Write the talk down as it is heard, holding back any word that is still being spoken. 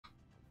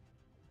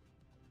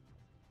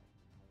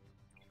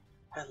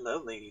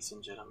Hello ladies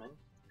and gentlemen,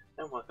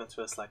 and welcome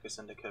to a Slackers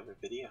Undercover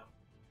video.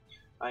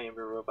 I am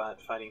your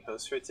robot fighting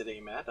host for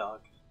today, Madog.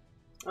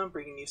 I'm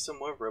bringing you some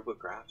more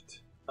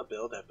Robocraft, a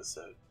build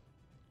episode.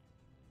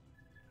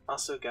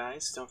 Also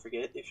guys, don't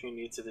forget, if you're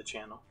new to the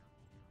channel,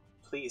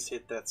 please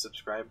hit that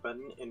subscribe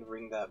button and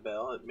ring that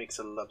bell. It makes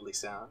a lovely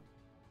sound.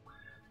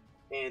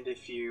 And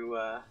if you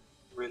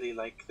really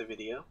like the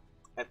video,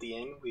 at the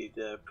end we'd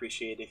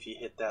appreciate if you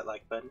hit that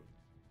like button.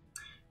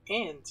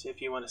 And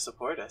if you want to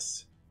support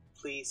us,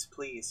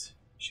 please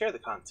share the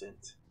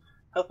content.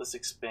 Help us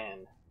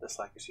expand the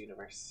Slackers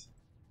universe.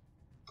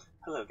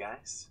 Hello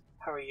guys,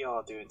 how are you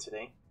all doing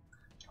today?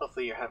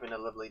 Hopefully you're having a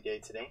lovely day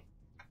today.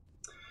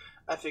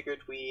 I figured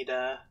we'd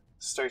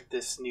start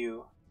this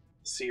new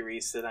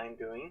series that I'm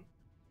doing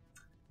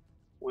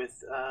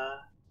with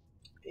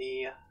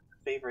a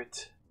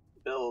favorite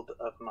build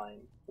of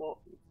mine.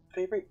 Well,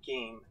 favorite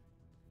game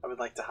I would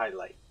like to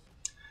highlight.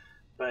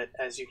 But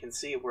as you can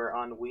see, we're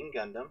on Wing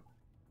Gundam.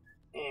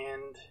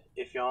 And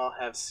if y'all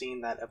have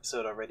seen that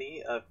episode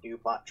already of new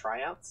bot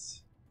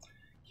tryouts,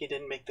 he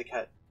didn't make the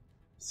cut.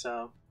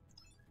 So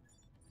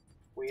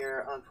we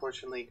are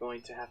unfortunately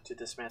going to have to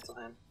dismantle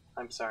him.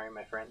 I'm sorry,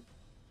 my friend.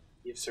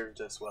 You've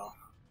served us well.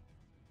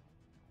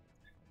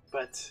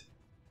 But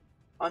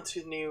on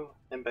to new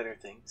and better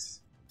things.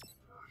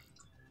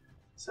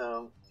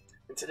 So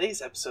in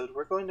today's episode,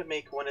 we're going to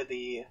make one of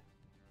the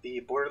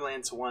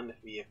Borderlands 1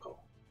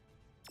 vehicle.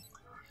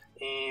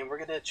 And we're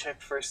going to check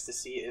first to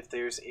see if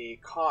there's a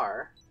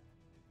car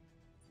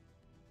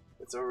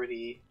that's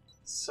already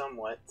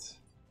somewhat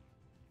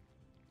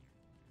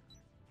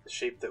the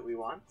shape that we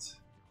want.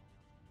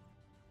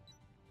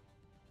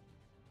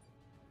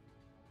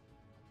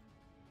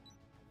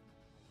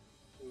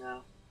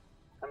 No,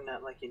 I'm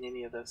not liking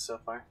any of those so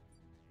far.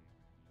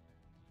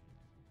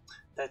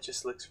 That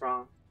just looks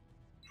wrong.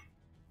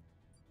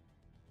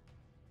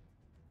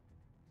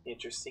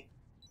 Interesting.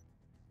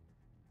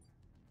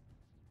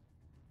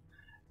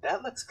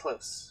 That looks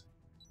close.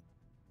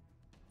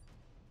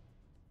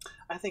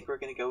 I think we're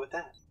going to go with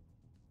that.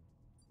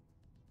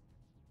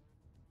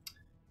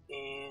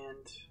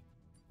 And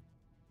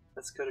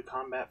let's go to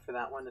combat for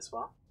that one as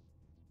well.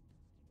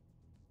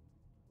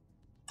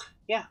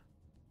 Yeah.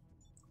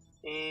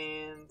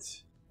 And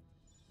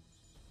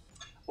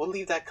we'll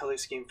leave that color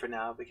scheme for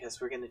now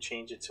because we're going to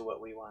change it to what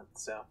we want.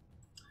 So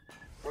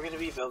we're going to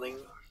be building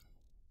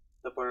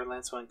the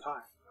Borderlands 1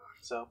 car.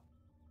 So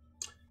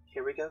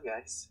here we go,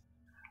 guys.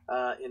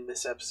 In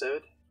this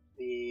episode,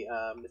 the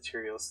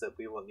materials that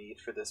we will need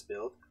for this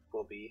build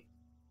will be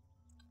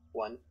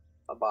 1.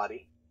 A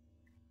body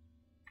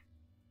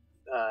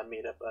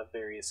made up of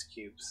various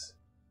cubes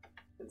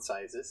and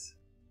sizes.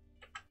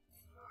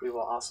 We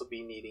will also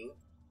be needing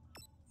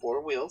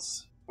 4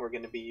 wheels. We're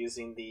going to be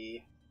using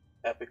the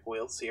Epic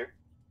wheels here,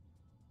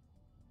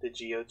 the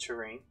Geo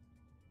Terrain.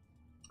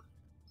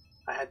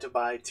 I had to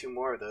buy 2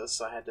 more of those,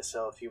 so I had to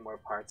sell a few more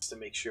parts to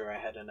make sure I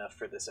had enough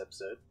for this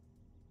episode.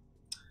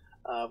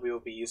 We will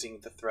be using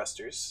the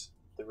thrusters,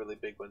 the really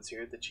big ones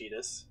here, the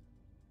cheetahs.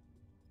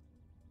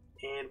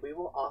 And we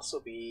will also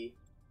be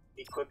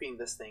equipping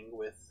this thing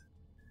with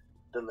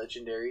the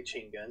legendary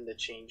chain gun, the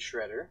chain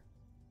shredder.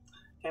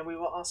 And we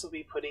will also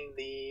be putting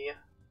the...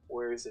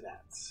 where is it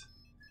at?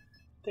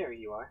 There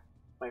you are,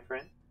 my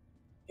friend.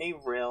 A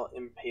rail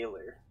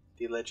impaler,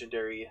 the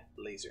legendary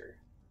laser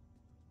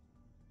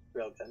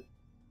railgun.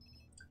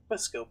 A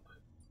scope.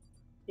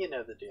 You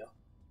know the deal.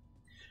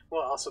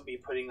 We'll also be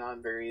putting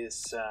on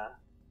various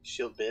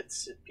shield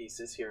bits and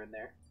pieces here and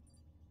there.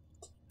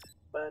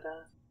 But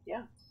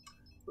yeah,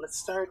 let's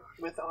start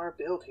with our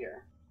build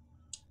here.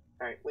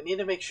 Alright, we need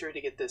to make sure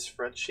to get this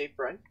front shape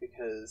right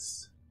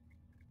because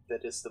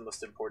that is the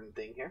most important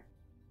thing here.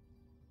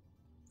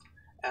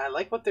 And I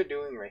like what they're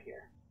doing right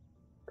here.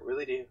 I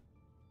really do.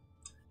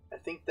 I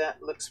think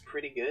that looks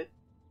pretty good.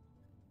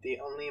 The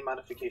only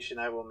modification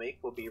I will make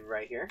will be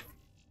right here.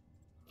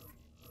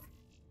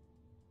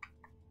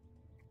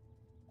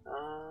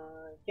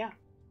 Yeah,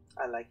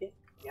 I like it.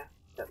 Yeah,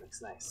 that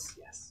looks nice,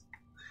 yes.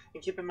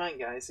 And keep in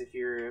mind, guys, if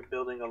you're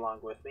building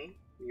along with me,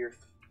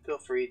 feel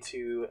free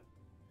to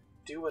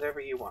do whatever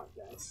you want,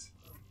 guys.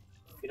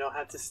 You don't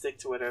have to stick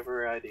to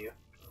whatever I do.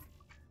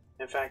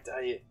 In fact,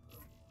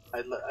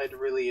 I'd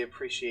really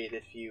appreciate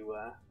if you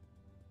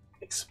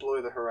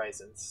explore the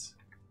horizons.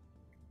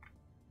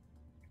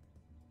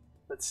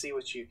 Let's see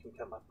what you can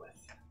come up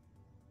with.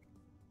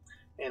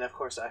 And of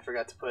course, I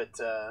forgot to put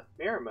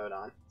mirror mode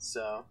on,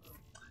 so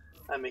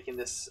I'm making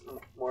this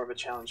more of a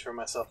challenge for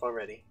myself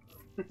already.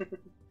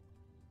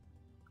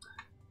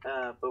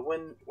 But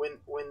when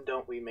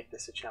don't we make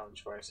this a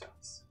challenge for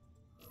ourselves?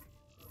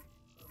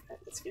 Right,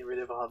 let's get rid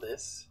of all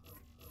this.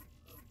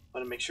 I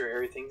want to make sure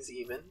everything's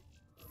even.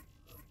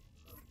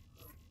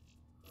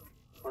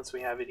 Once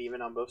we have it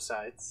even on both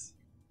sides.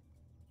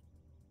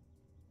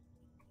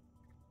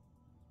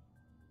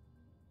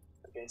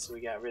 Okay, so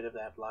we got rid of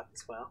that block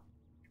as well.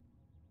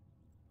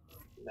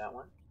 That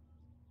one.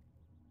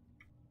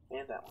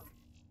 And that one.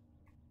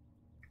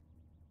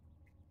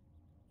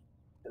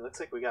 It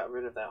looks like we got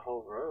rid of that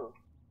whole row.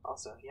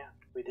 Also, yeah,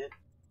 we did.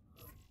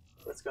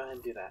 let's go ahead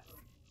and do that.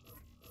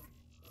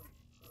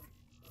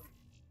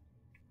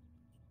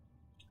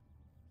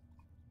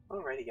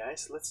 Alrighty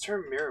guys, let's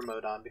turn mirror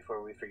mode on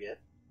before we forget.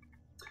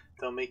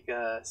 Don't make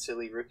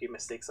silly rookie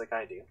mistakes like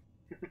I do.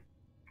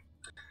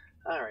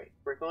 Alright,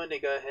 we're going to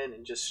go ahead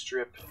and just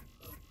strip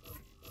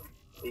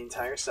the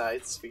entire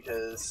sides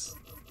because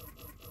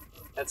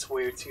that's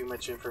way too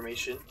much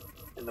information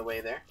in the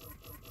way there.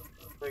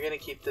 We're going to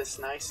keep this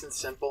nice and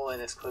simple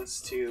and as close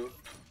to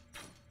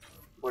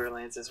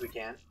Borderlands as we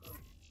can.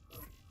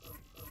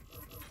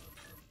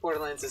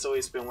 Borderlands has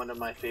always been one of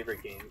my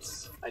favorite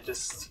games. I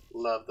just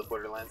love the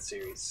Borderlands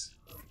series.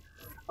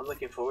 I'm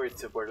looking forward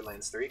to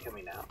Borderlands 3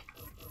 coming out.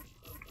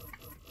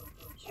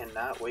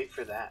 Cannot wait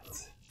for that.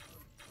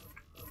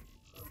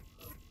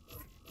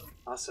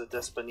 Also,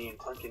 Dust Bunny and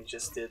Clunkin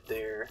just did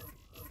their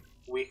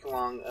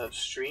week-long of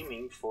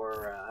streaming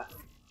for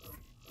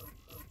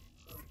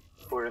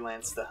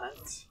Borderlands The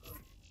Hunt.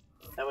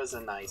 That was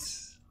a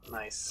nice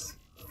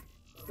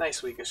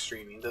week of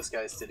streaming. Those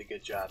guys did a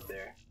good job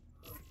there.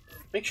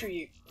 Make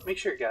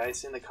sure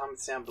guys in the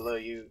comments down below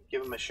you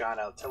give them a shout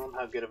out. Tell them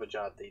how good of a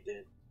job they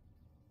did.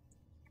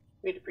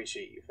 We'd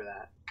appreciate you for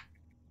that.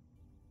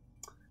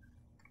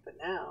 But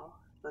now,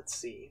 let's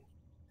see.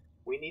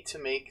 We need to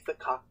make the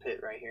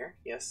cockpit right here.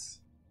 Yes.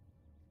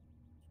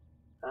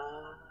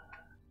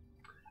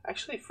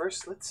 Actually,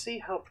 first, let's see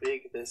how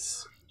big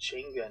this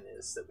chain gun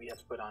is that we have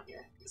to put on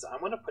here. Because I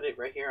want to put it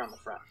right here on the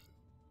front.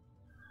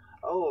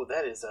 Oh,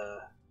 that is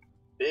a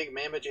big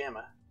mamma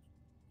jamma.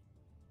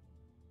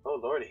 Oh,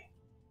 lordy.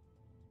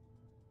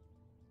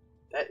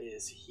 That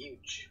is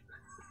huge.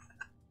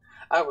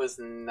 I was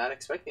not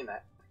expecting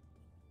that.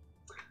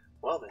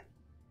 Well then.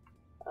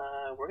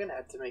 We're going to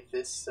have to make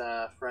this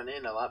front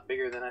end a lot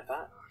bigger than I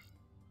thought.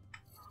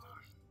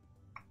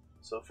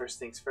 So first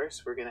things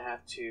first, we're going to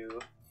have to...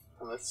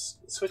 let's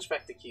switch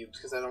back to cubes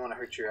because I don't want to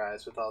hurt your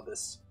eyes with all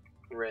this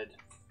red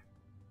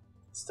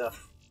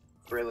stuff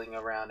frilling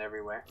around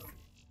everywhere.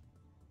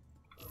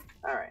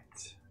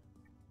 Alright.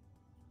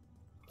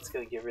 Let's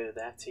go get rid of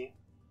that too.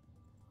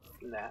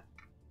 And that.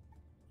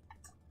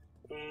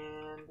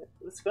 And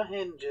let's go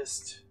ahead and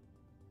just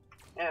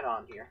add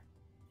on here.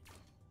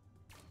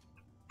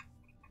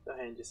 Go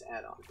ahead and just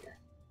add on here.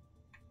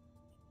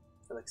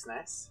 That looks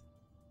nice.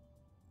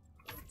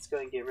 Let's go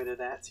ahead and get rid of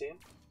that too.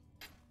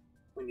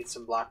 We need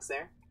some blocks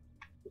there.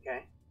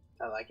 Okay,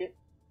 I like it.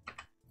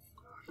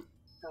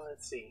 Now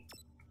let's see.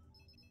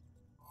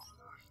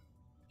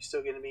 You're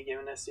still going to be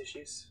giving us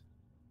issues?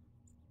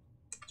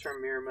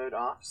 Turn mirror mode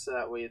off so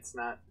that way it's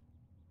not...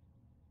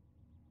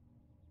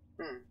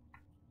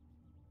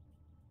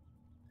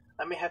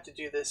 I may have to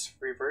do this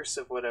reverse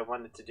of what I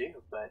wanted to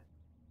do, but...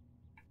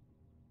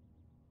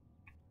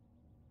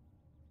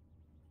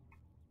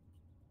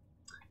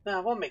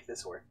 no, we'll make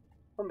this work.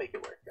 We'll make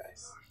it work,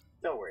 guys.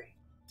 Don't worry.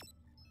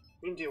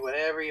 You can do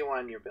whatever you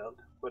want in your build.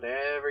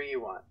 Whatever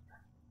you want.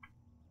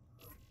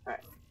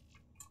 Alright.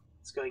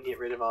 Let's go ahead and get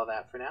rid of all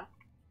that for now.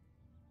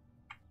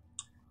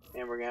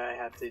 And we're going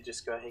to have to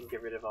just go ahead and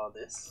get rid of all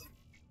this.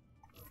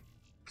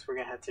 So we're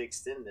going to have to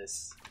extend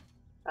this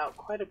out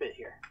quite a bit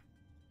here.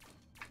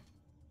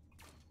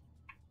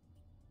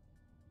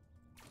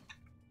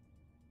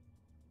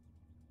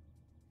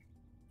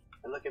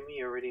 And look at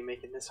me already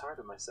making this hard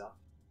on myself.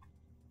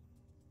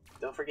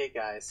 Don't forget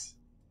guys,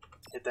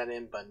 hit that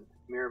end button.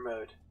 Mirror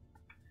mode.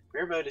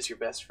 Mirror mode is your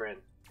best friend.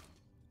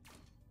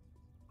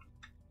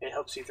 It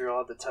helps you through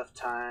all the tough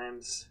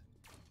times,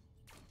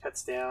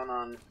 cuts down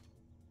on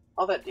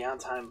all that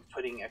downtime of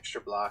putting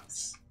extra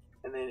blocks,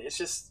 and then it's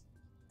just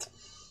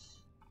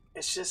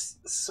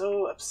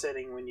so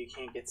upsetting when you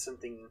can't get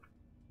something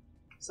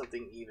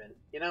even,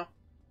 you know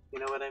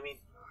what I mean?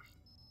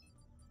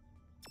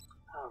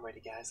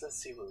 Alrighty guys,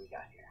 let's see what we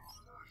got here.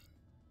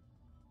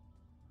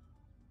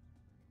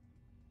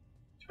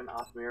 Turn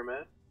off mirror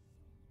mode.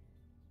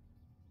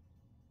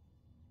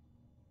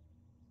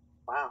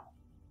 Wow,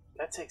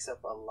 that takes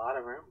up a lot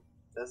of room,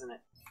 doesn't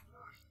it?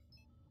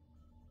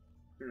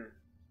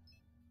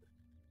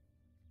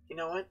 You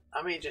know what?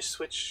 I may just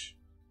switch.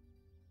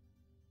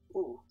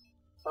 Ooh,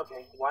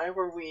 okay. Why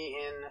were we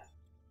in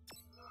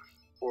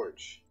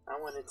Forge? I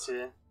wanted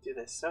to do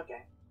this.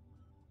 Okay.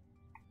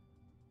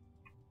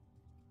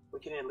 We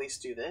can at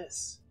least do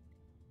this.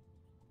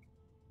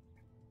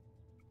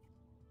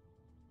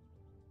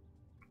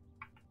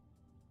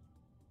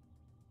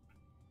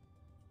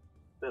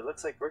 But it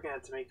looks like we're going to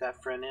have to make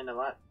that front end a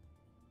lot.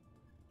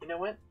 You know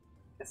what?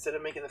 Instead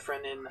of making the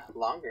front end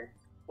longer,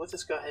 we'll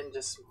just go ahead and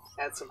just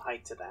add some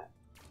height to that.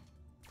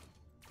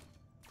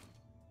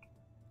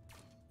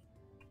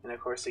 And of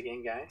course,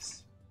 again,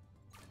 guys,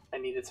 I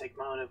need to take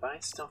my own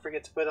advice. Don't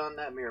forget to put on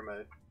that mirror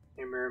mode.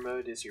 Your mirror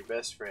mode is your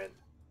best friend.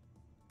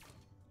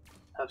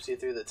 Helps you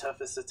through the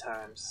toughest of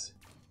times.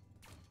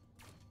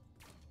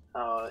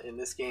 In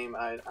this game,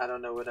 I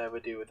don't know what I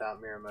would do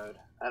without mirror mode.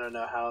 I don't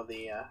know how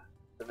the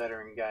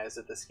veteran guys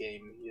at this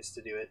game used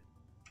to do it.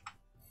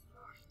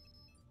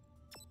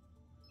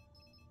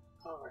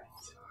 Alright.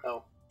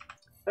 Oh,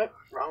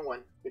 wrong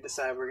one. We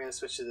decided we're going to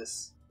switch to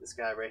this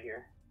guy right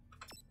here.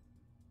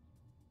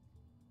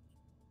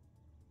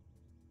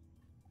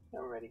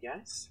 Alrighty,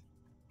 guys.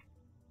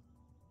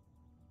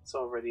 It's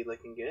already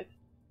looking good.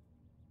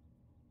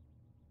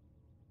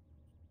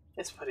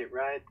 Let's put it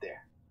right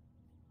there.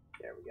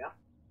 There we go.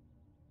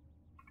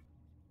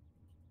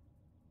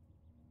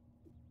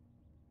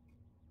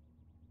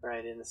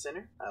 Right in the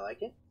center. I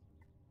like it.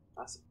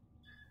 Awesome.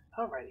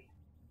 Alrighty.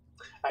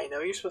 I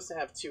know you're supposed to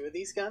have 2 of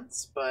these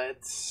guns,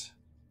 but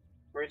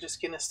we're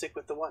just gonna stick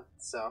with the 1.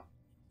 So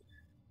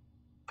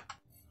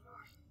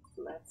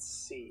let's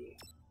see.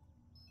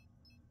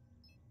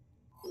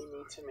 We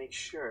need to make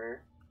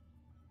sure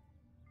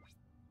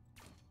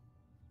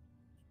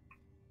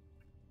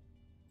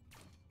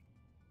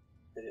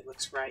that it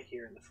looks right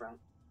here in the front.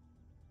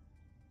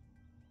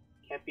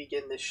 Can't be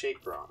getting this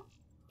shape wrong.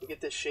 If we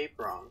get this shape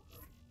wrong,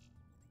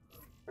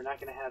 we're not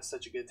going to have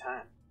such a good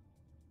time.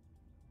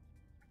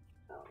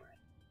 Alright.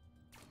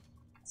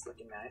 It's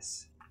looking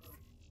nice.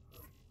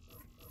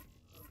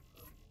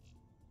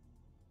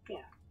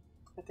 Yeah.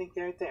 I think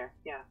they're right there.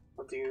 Yeah.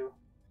 We'll do...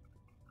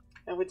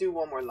 And we'll do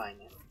one more line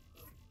in.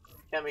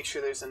 Gotta make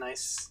sure there's a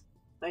nice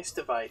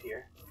divide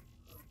here.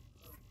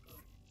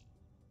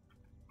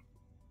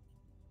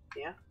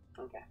 Yeah?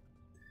 Okay.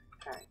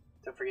 Alright.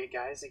 Don't forget,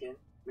 guys, again,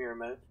 mirror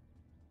mode.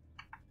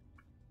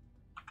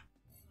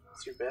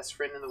 It's your best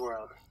friend in the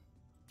world.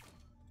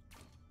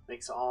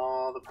 Makes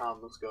all the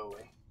problems go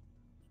away.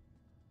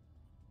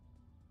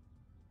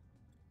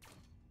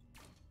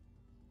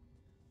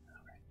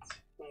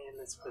 Alright. And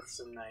let's put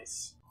some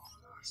nice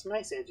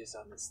edges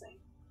on this thing.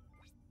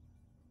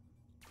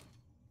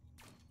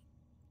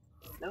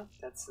 No,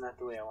 that's not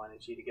the way I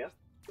wanted you to go,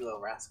 you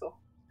little rascal.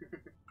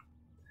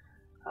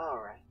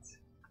 Alright.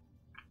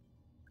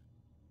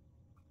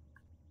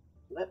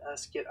 Let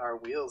us get our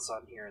wheels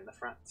on here in the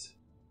front.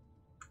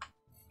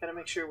 Gotta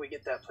make sure we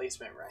get that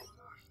placement right.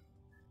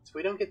 So if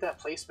we don't get that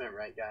placement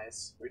right,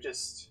 guys, we're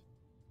just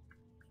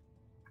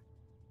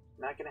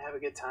not gonna have a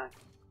good time.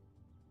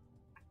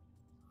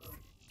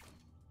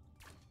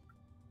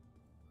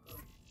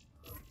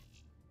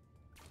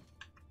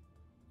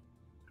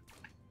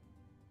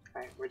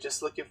 Alright, we're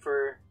just looking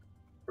for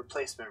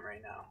replacement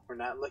right now. We're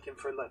not looking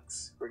for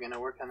looks. We're gonna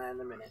work on that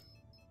in a minute.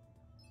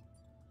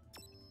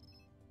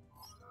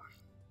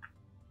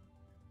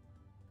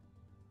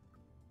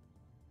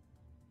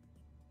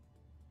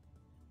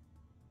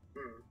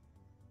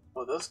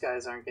 Well, those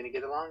guys aren't gonna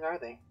get along, are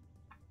they?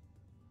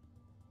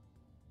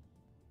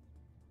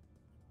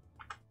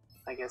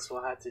 I guess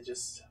we'll have to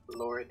just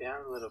lower it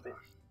down a little bit.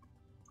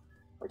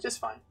 Which is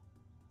fine.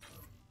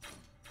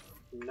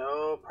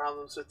 No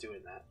problems with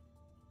doing that.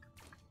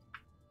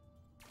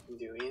 We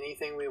can do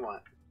anything we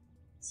want.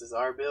 This is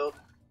our build.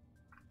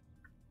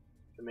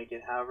 We can make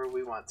it however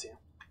we want to.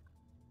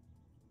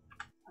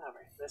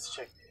 Alright, let's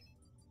check it.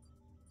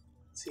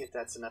 See if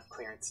that's enough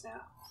clearance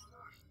now.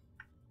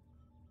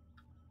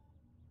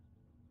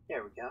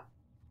 There we go.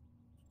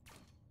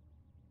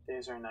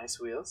 There's our nice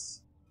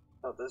wheels.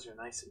 Oh, those are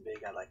nice and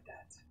big. I like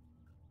that.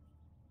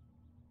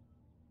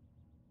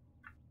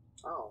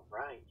 Oh,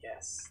 right.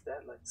 Yes,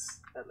 that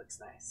looks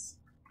nice.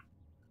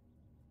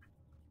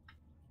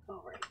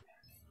 All right.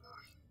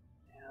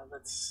 Now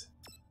let's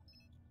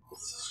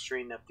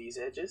straighten up these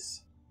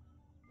edges.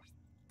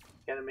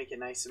 Gotta make it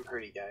nice and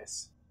pretty,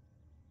 guys.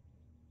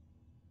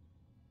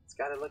 It's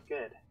gotta look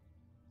good.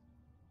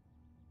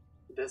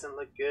 If it doesn't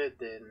look good,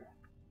 then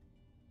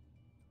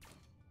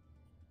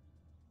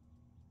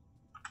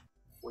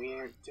we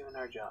aren't doing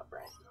our job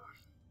right.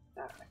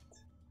 Alright.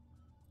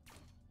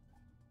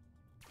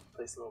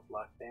 Place a little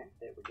block there.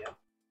 There we go.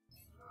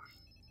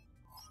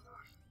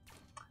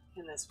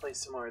 And let's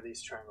place some more of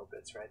these triangle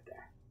bits right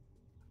there.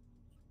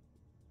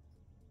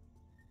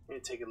 I'm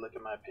going to take a look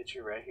at my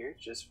picture right here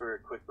just for a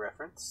quick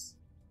reference.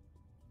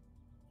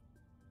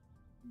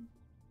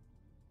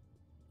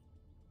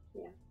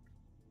 Yeah.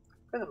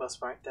 For the most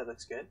part, that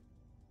looks good.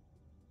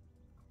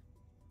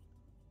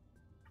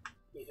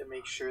 Need to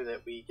make sure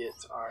that we get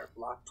our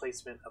block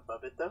placement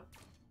above it though.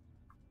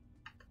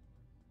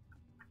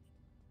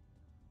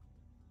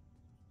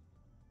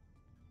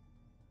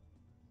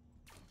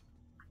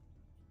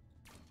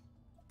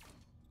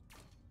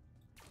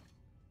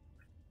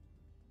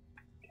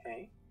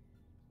 Okay.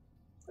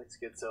 Looks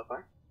good so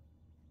far.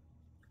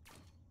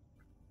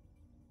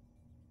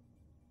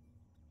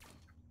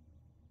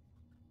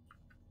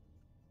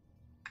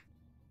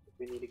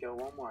 We need to go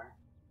one more.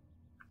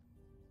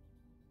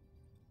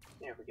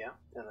 There we go.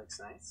 That looks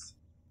nice.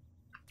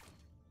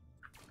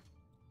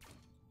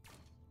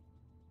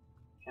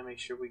 Gotta make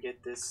sure we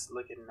get this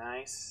looking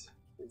nice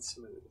and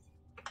smooth.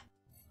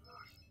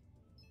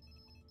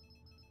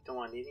 Don't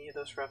want any of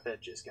those rough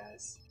edges,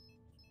 guys.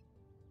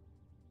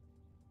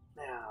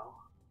 Now,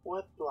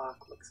 what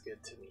block looks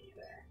good to me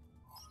there?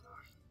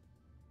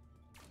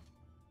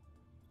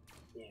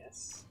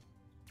 Yes.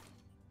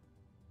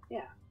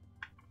 Yeah.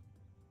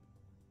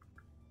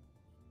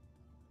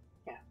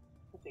 Yeah,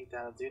 I think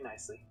that'll do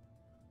nicely.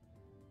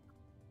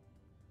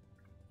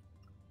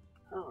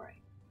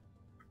 Alright.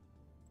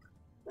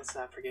 Let's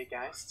not forget,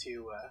 guys,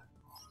 to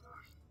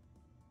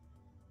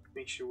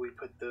make sure we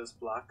put those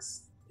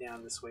blocks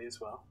down this way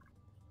as well.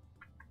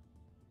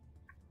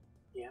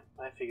 Yeah,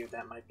 I figured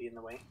that might be in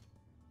the way.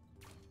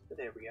 But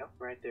there we go.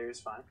 Right there is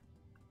fine.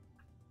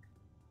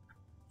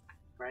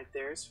 Right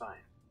there is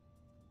fine.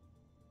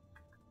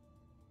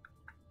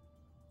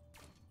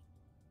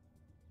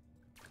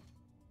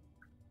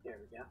 There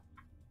we go.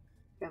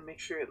 Gotta make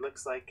sure it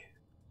looks like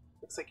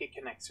it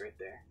connects right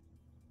there.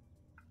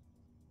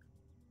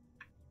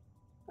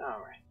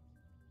 Alright.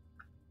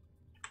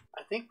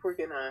 I think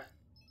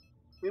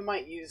we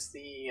might use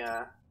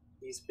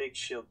these big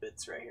shield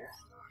bits right here.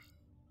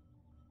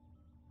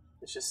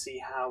 Let's just see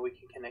how we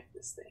can connect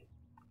this thing.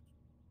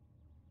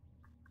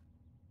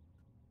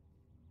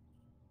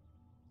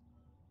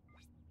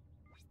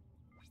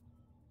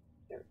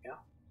 There we go.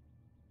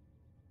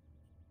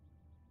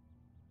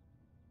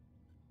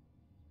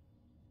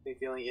 I think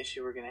the only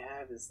issue we're going to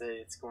have is that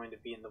it's going to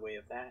be in the way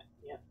of that.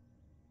 Yep.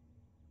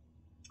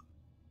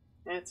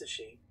 And it's a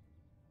shame.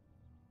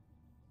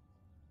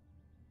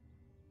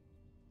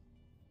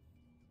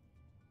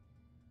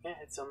 Yeah,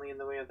 it's only in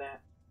the way of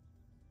that.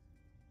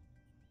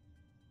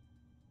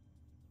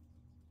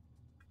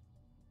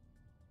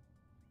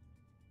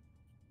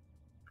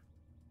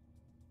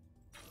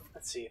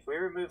 Let's see, if we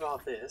remove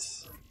all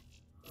this,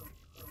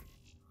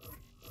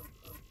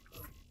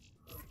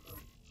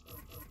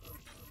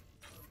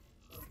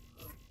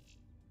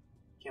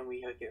 can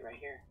we hook it right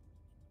here?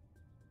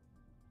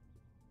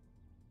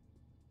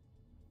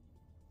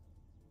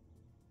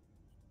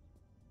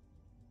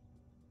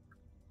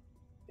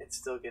 It's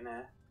still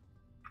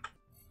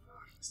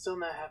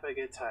not have a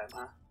good time,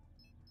 huh?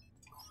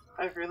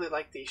 I really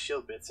like these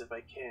shield bits if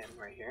I can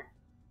right here.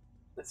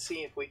 Let's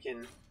see if we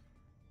can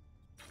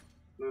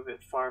move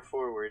it far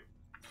forward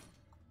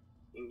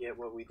and get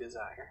what we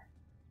desire.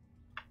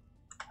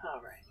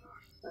 Alright,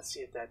 let's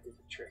see if that did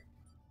the trick.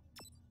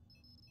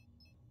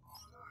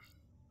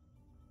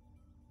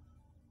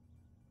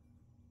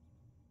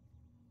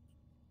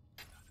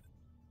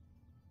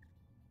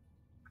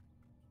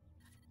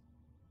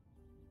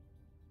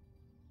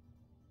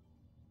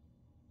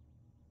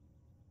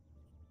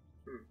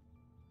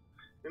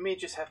 We may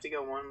just have to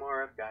go one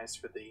more up, guys,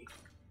 for the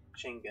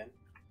chain gun.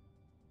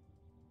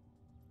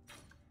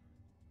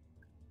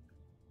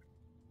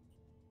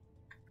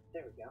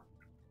 There we go.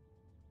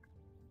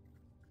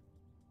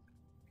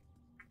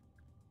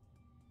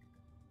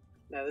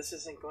 Now this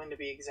isn't going to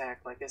be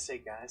exact, like I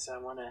said, guys. I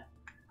wanna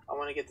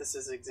get this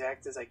as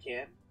exact as I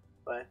can,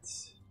 but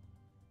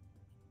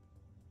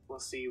we'll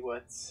see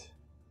what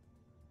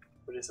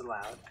is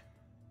allowed.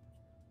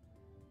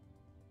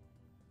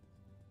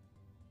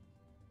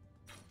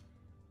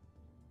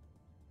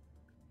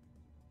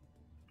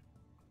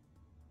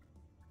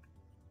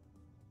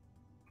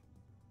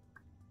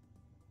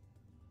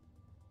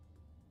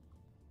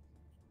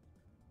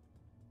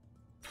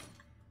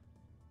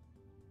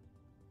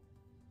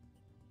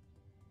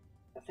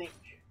 I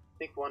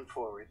think one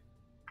forward,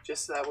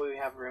 just so that way we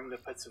have room to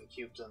put some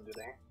cubes under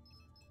there.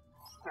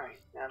 All right,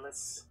 now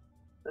let's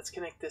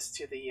connect this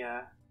to the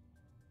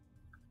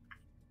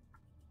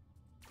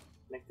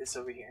connect this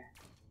over here.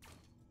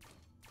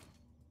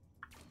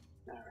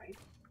 All right,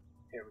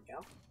 there we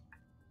go.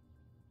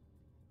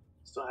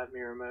 Still have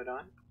mirror mode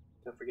on.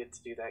 Don't forget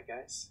to do that,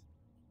 guys.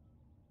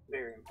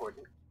 Very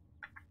important.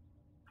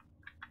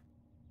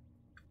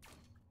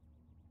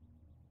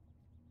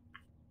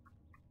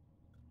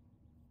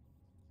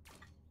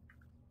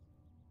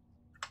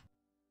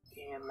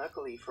 And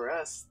luckily for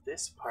us,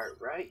 this part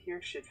right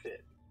here should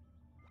fit.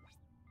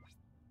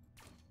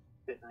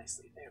 Fit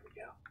nicely. There we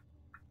go.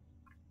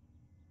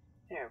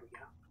 There we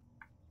go.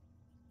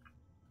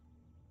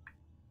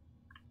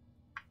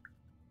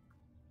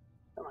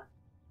 Come on.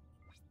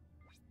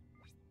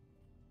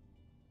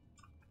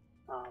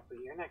 Oh, but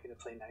you're not going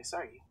to play nice,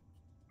 are you?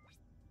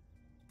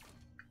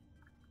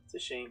 It's a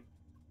shame.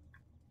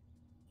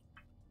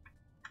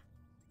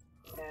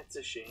 That's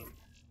a shame.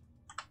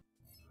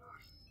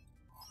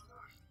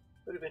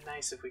 Would have been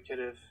nice if we could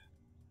have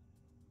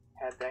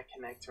had that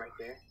connect right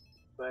there.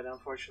 But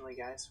unfortunately,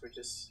 guys, we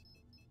just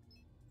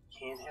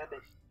can't have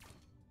it.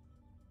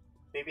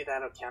 Maybe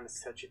that'll count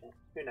as touching it.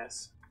 Who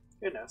knows?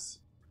 Who knows?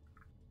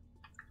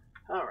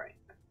 Alright.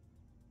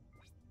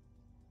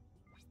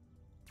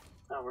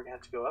 Oh, we're gonna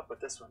have to go up with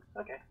this one.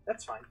 Okay,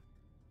 that's fine.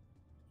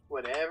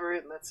 Whatever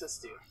it lets us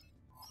do.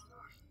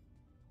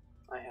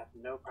 I have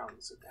no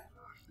problems with that.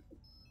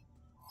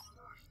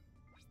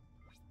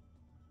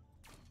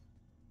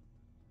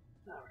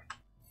 Alright.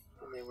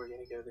 And then we're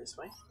gonna go this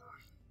way.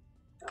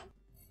 Oh.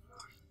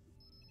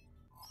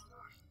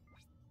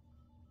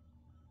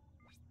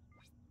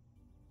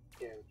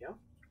 There we go.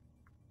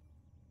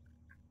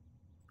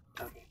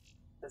 Okay.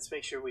 Let's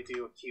make sure we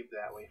do a cube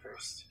that way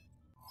first.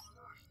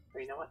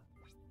 Or you know what?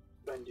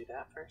 Go ahead and do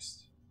that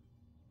first.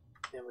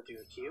 Then we'll do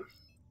a cube.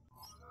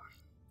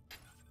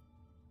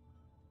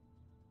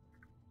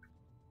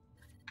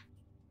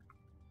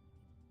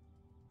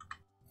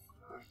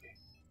 Okay.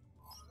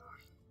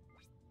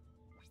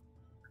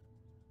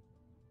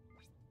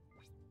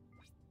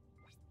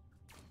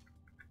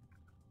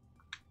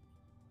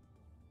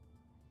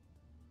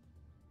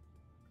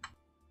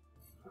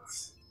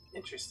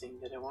 Interesting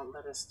that it won't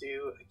let us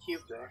do a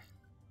cube there.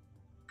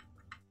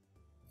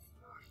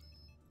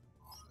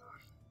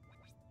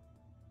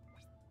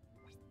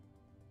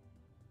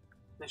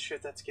 Not sure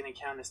if that's going to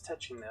count as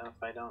touching though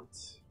if I don't.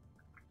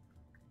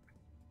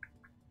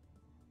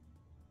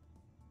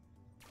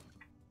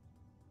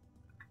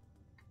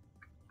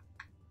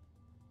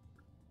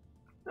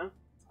 No?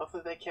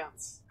 Hopefully that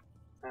counts.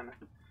 I don't know.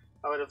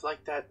 I would have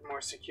liked that more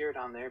secured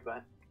on there,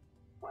 but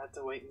we'll have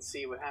to wait and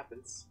see what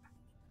happens.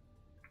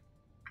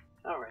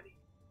 Alrighty.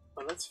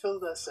 Well, let's fill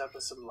this up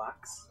with some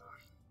locks.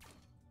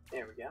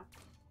 There we go.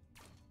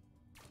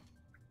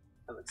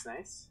 That looks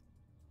nice.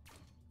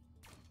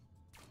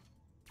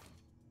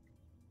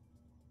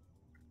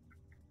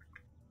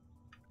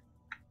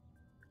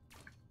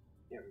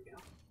 There we go.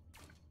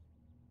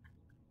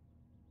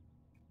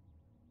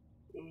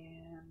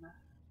 And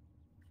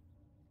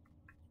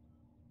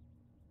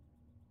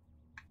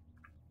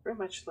pretty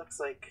much looks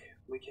like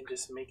we can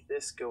just make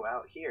this go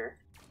out here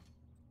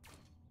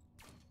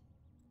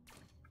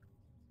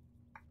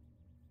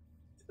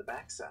to the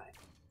back side,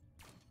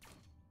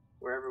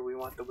 wherever we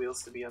want the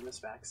wheels to be on this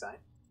back side.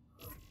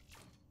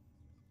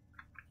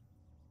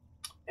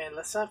 And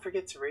let's not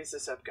forget to raise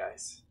this up,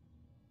 guys.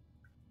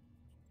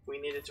 We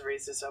needed to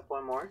raise this up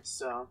one more,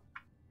 so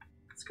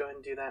let's go ahead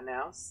and do that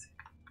now.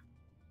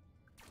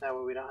 That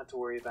way we don't have to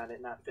worry about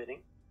it not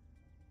fitting.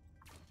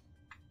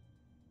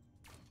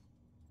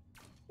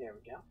 There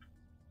we go.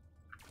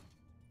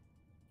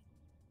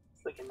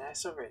 It's looking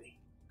nice already.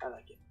 I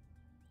like it.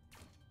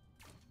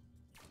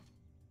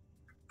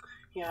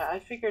 Yeah, I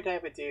figured I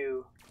would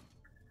do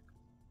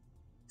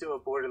a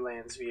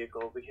Borderlands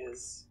vehicle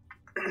because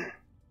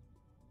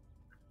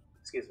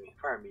excuse me,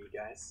 pardon me you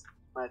guys.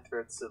 My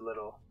throat's a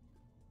little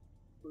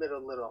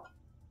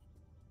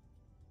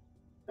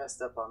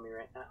messed up on me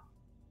right now.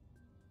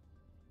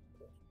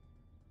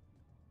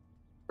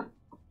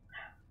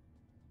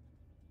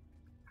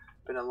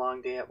 Been a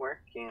long day at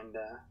work and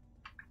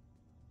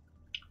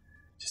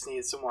just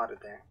needed some water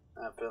there.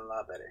 I'm feeling a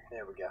lot better.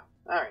 There we go.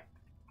 Alright.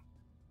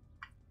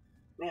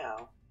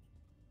 Now,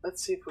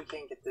 let's see if we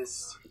can get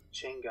this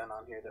chain gun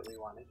on here that we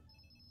wanted.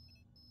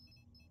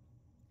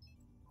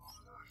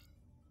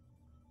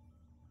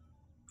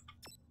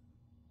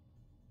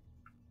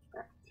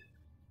 Alright.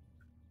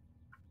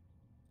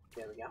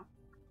 There we go.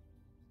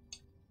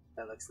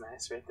 That looks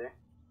nice right there.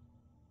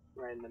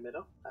 Right in the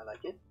middle. I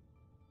like it.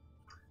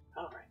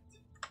 Alright.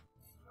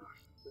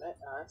 Let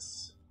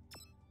us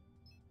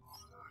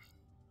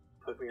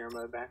put mirror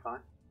mode back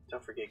on.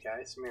 Don't forget,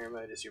 guys, mirror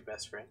mode is your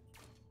best friend.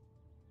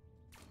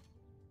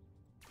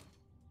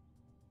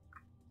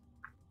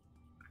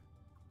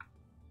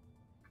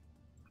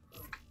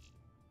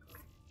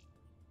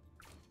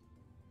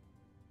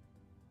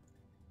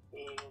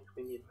 And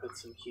we need to put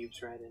some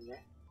cubes right in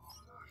there.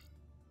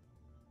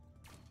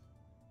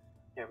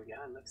 There we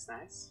go, it looks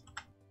nice.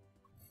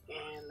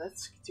 And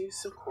let's do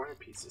some corner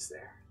pieces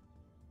there.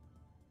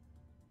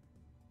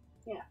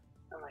 Yeah,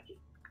 I like it.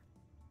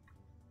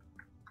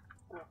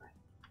 Alright.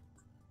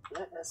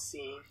 Let us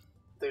see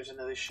if there's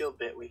another shield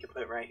bit we can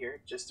put right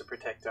here just to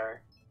protect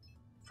our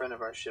front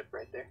of our ship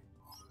right there.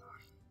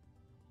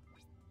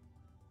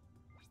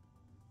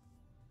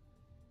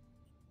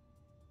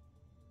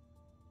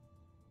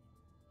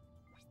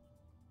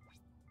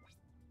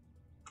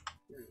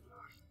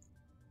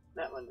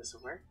 That one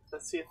doesn't work.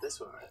 Let's see if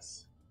this one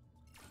does.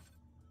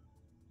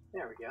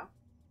 There we go.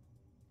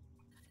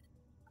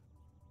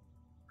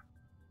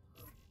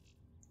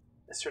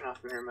 Let's turn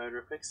off mirror mode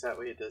real quick so that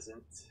way it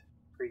doesn't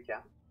freak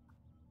out.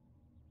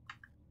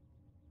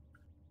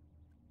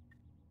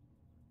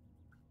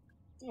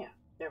 Yeah,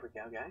 there we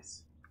go,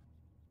 guys.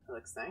 That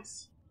looks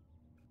nice.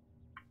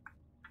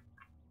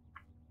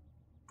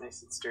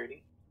 Nice and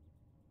sturdy.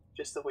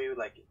 Just the way we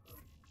like it.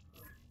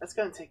 Let's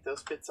go and take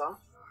those bits off.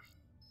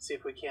 See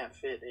if we can't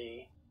fit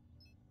a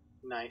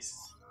nice...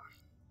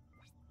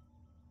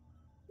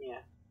 Yeah,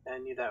 I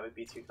knew that would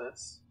be too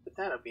close. But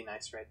that'll be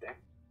nice right there.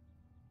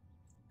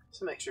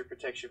 Some extra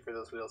protection for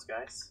those wheels,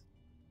 guys.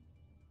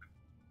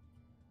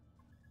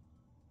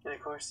 And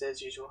of course,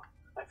 as usual,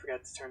 I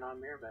forgot to turn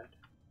on mirror mode.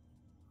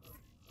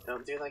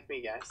 Don't do like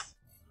me, guys.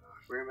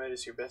 Mirror mode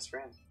is your best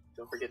friend.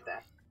 Don't forget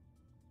that.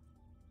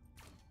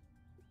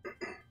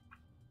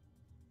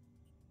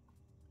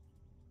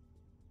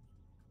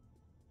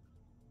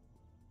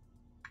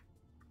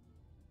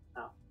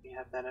 Oh, we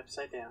have that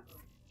upside down.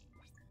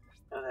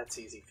 Oh, that's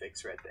easy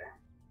fix right there.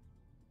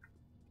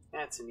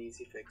 That's an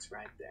easy fix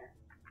right there.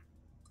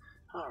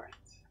 Alright.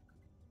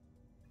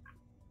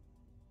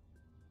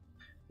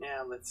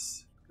 Now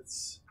let's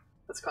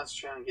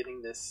concentrate on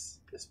getting this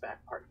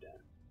back part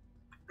done.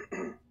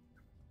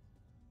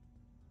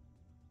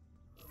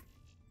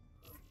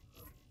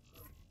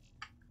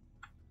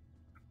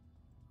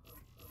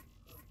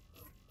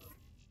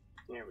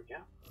 There we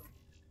go.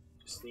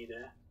 Just need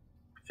to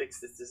fix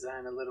this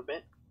design a little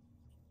bit.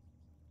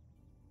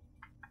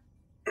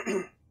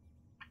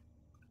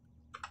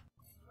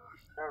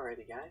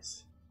 Alrighty,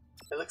 guys.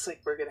 It looks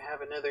like we're gonna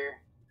have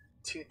another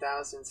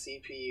 2000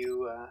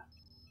 CPU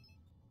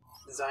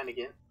design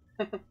again.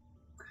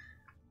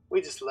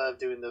 We just love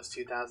doing those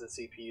 2000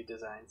 CPU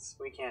designs.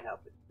 We can't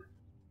help it.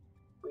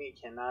 We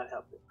cannot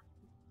help it.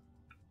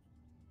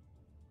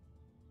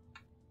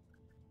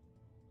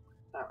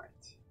 Alright.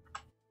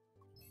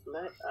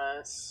 Let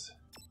us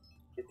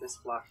get this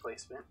block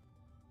placement.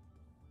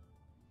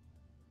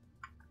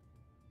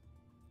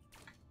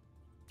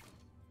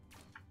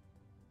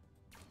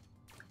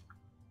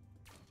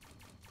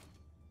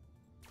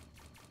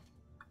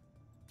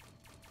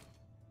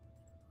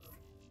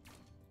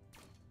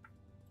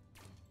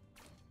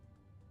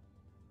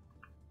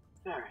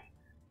 Alright,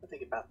 I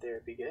think about there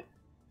would be good.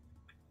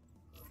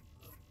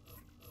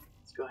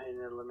 Let's go ahead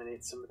and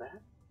eliminate some of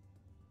that.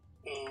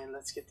 And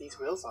let's get these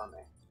wheels on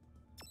there.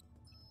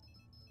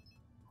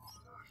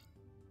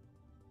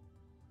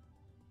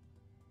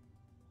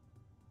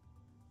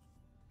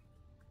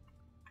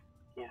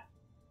 Yeah.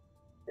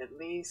 At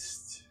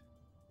least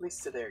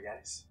to there,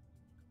 guys.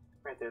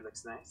 Right there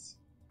looks nice.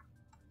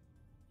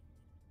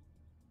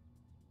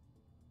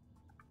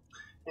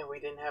 And we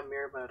didn't have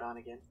mirror mode on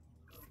again.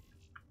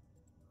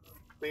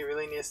 We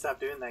really need to stop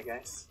doing that,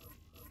 guys.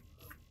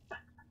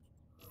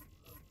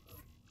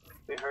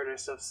 We hurt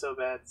ourselves so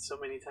bad so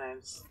many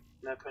times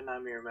not putting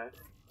on mirror mode.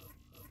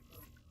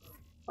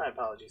 My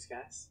apologies,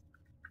 guys.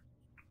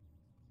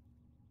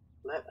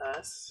 Let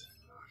us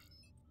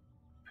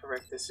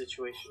correct this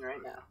situation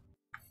right now.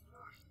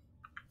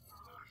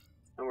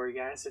 Don't worry,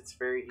 guys, it's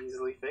very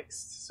easily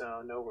fixed,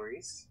 so no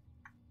worries.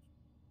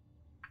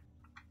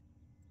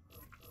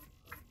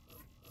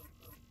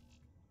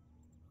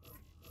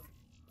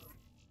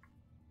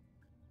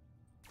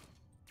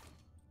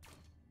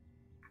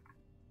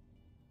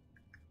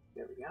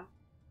 There we go.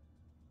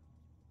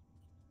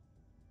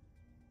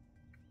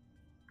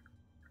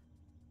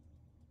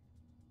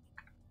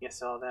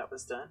 Yes, all that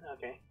was done.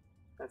 Okay,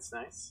 that's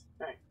nice.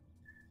 Alright,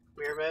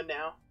 mirror mode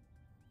now.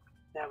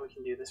 Now we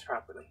can do this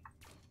properly.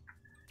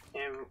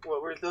 And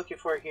what we're looking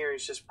for here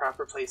is just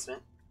proper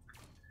placement.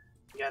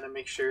 You gotta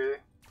make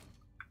sure,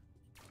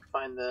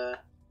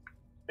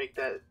 make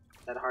that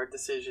hard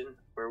decision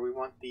where we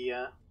want the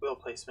wheel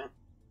placement.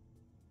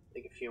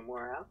 Take a few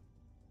more out.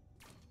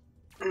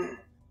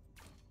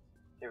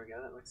 There we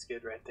go, that looks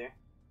good right there.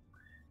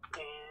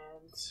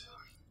 And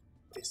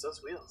place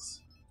those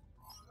wheels.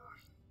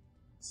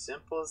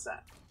 Simple as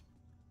that.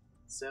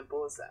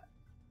 Simple as that.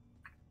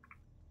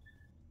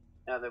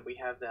 Now that we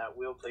have that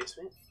wheel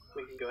placement,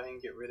 we can go ahead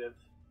and get rid of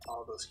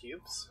all those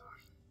cubes.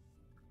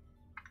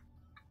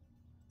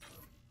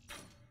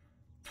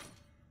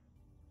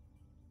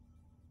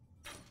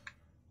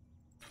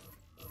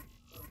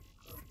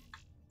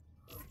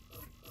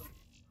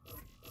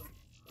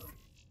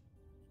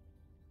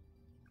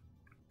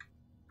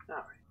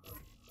 Alright,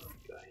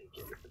 go ahead and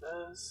get rid of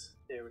those.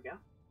 There we go.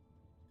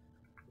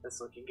 That's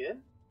looking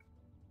good.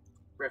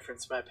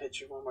 Reference my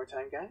picture one more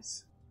time,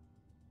 guys.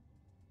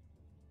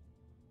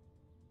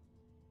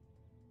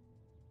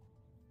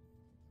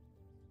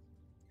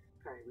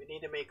 Alright, we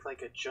need to make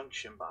like a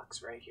junction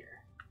box right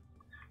here.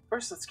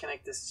 First, let's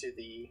connect this to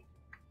the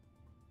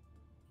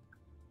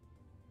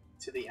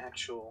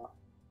actual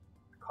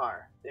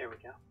car. There we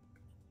go.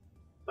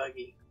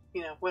 Buggy,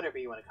 you know, whatever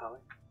you want to call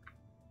it.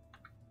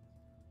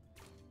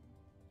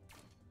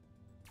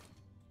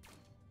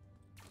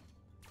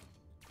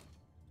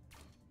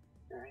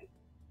 Alright.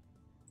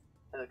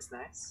 That looks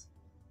nice.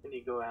 We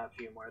need to go out a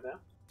few more though.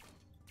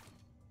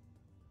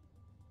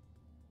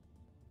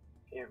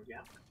 There we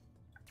go.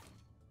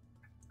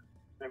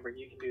 Remember,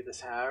 you can do this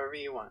however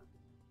you want.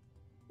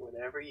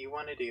 Whatever you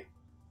want to do.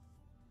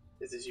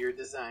 This is your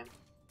design.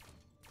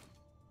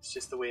 It's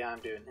just the way I'm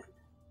doing it.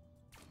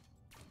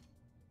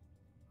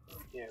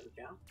 There we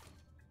go.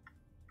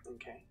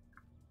 Okay.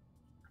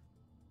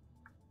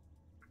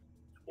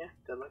 Yeah,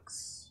 that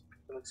looks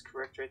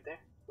correct right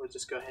there. We'll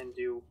just go ahead and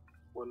do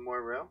one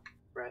more row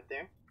right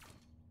there.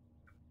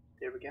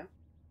 There we go.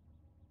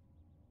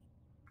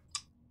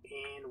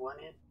 And one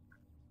in.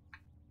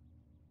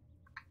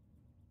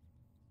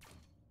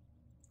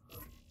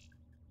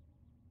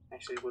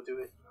 Actually, we'll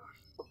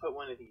put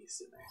one of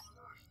these in there.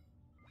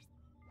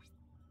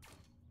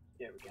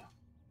 There we go.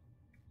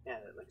 Yeah,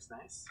 that looks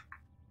nice.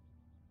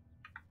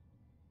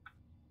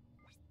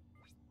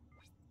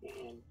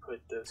 And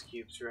put those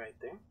cubes right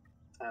there.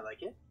 I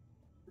like it.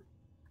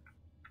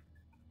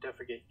 Don't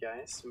forget,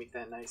 guys, to make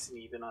that nice and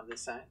even on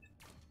this side.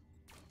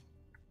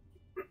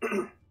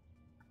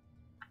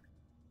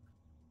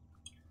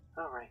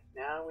 Alright,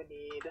 now we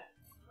need...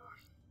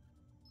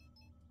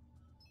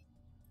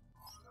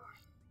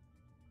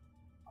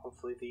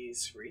 hopefully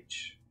these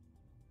reach.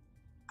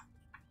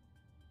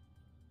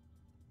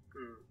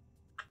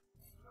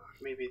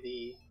 Maybe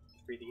the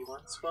 3D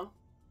ones will?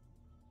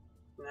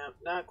 No,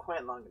 not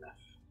quite long enough.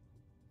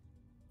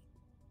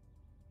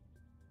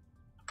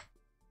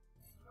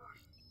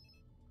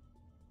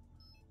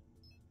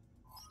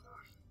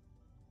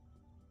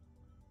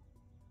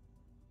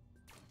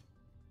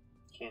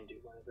 Can do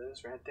one of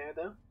those right there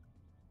though.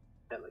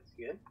 That looks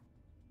good.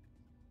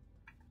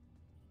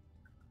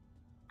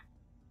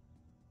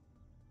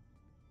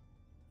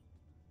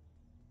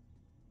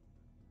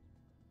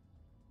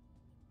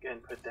 Go ahead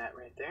and put that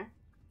right there.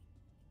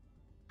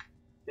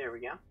 There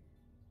we go.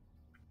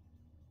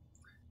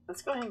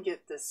 Let's go ahead and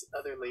get this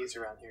other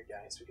laser on here,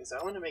 guys, because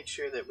I want to make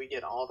sure that we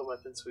get all the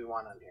weapons we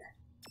want on here.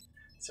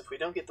 So if we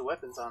don't get the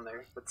weapons on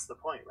there, what's the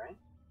point, right?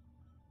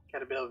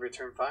 Gotta be able to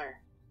return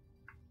fire.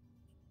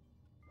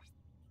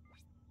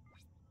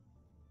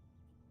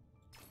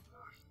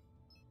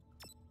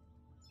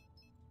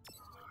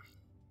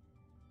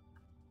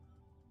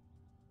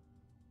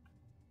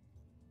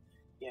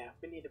 Yeah,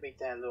 we need to make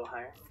that a little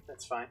higher.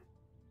 That's fine.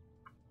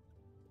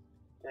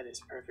 That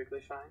is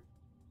perfectly fine.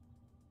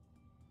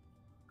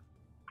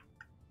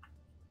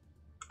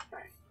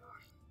 Alright,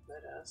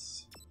 let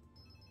us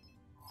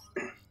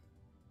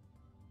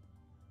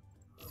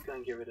let's go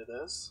and get rid of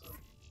those.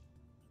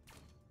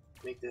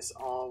 Make this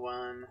all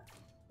one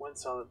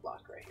solid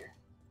block right here.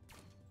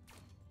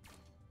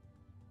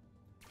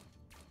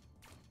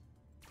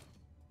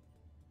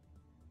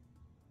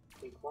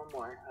 Think one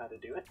more how to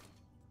do it.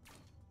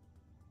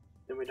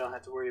 Then we don't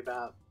have to worry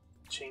about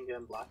chain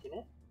gun blocking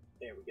it.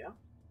 There we go.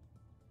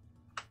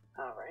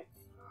 Alright.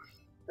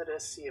 Let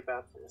us see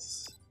about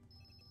this.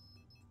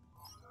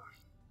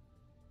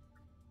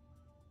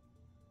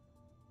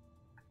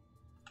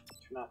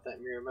 Turn off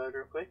that mirror mode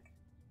real quick.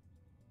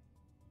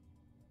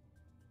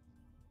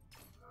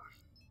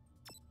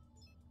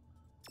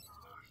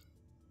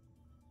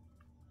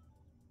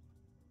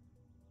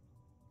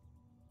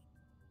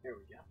 There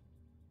we go.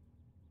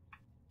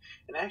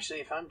 And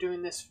actually, if I'm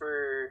doing this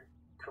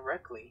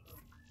correctly,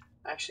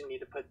 I actually need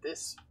to put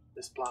this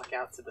block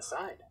out to the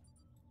side.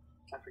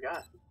 I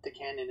forgot. The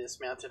cannon is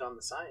mounted on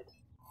the side.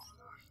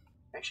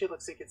 Actually, it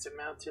looks like it's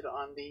mounted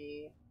on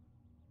the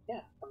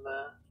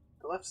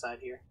left side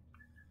here.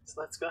 So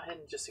let's go ahead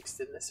and just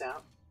extend this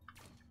out.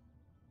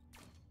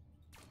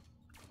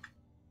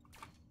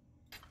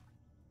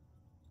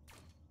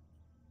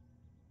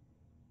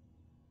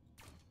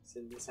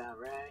 Send this out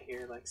right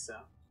here like so.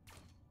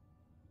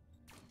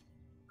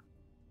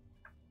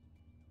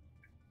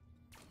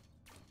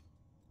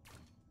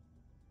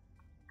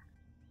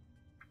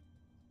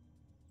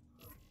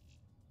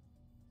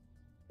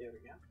 There we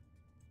go.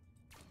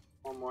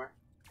 One more.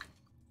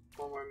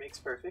 One more makes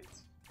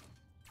perfect.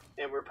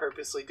 And we're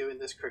purposely doing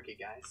this crooked,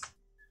 guys.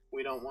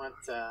 We don't want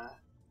the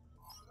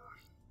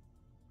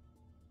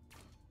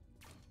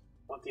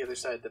other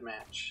side to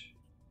match.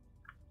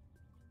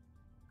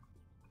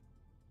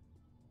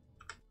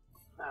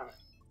 Alright,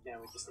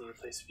 now we just need to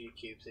place a few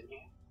cubes in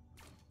here.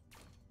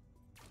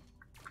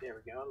 There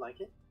we go, I like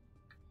it.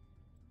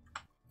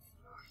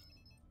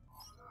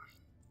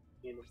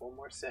 Need one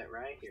more set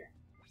right here.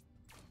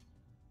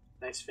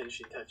 Nice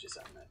finishing touches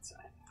on that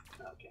side.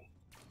 Okay.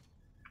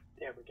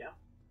 There we go.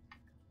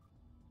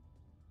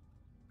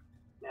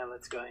 Now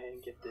let's go ahead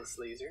and get this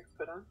laser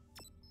put on.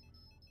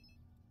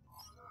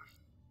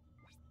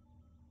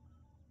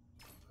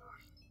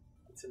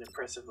 It's an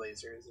impressive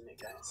laser, isn't it,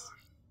 guys?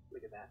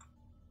 Look at that.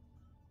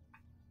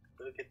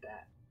 Look at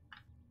that.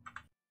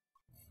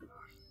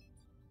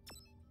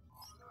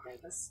 Alright,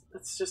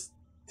 let's just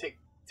take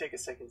a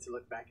second to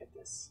look back at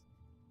this.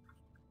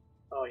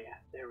 Oh yeah,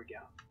 there we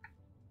go.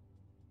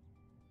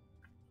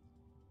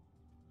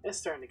 It's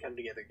starting to come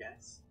together,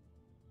 guys.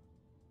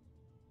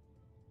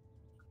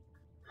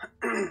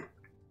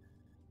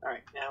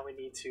 Alright, now we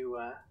need to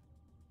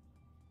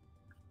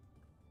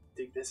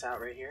dig this out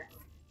right here.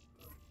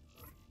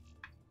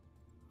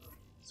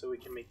 So we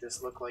can make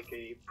this look like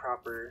a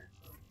proper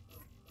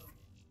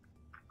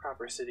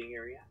sitting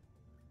area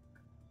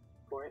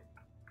for it.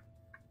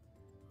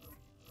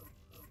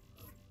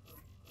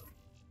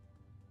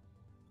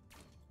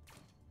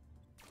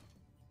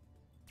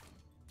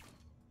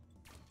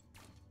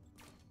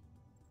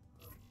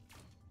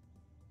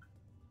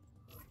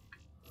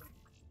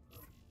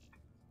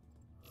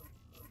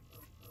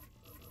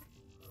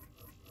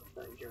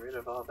 Get rid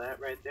of all that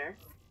right there.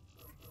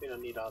 We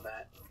don't need all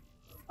that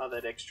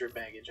extra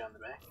baggage on the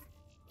back.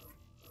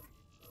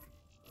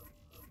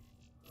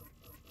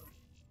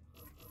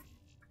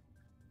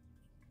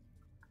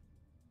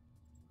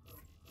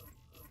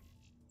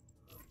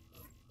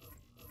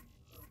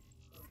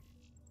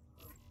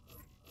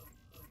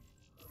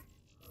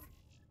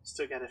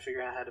 Still got to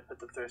figure out how to put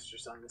the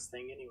thrusters on this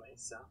thing anyway,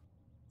 so.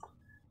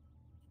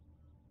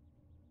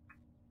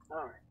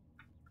 Alright.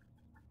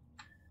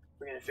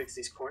 We're going to fix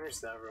these corners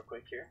though real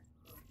quick here.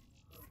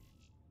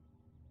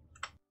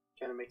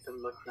 Gotta make them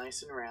look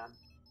nice and round.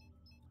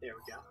 There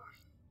we go.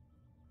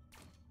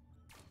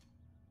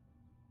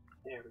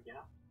 There we go.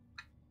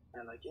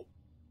 I like it.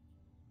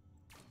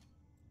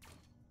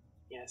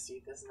 Yeah,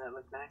 see, doesn't that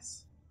look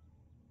nice?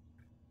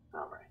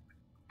 Alright.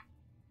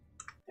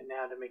 And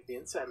now to make the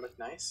inside look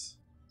nice,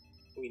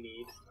 we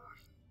need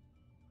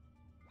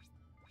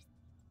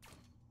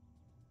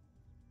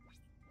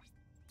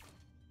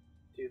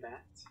do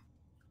that.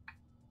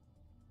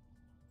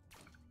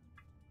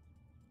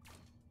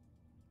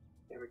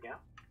 There we go.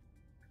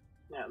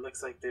 Now it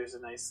looks like there's a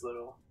nice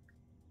little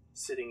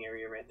sitting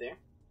area right there.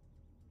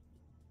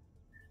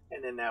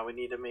 And then now we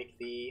need to make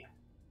the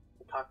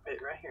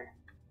cockpit right here.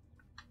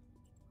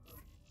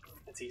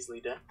 That's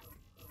easily done.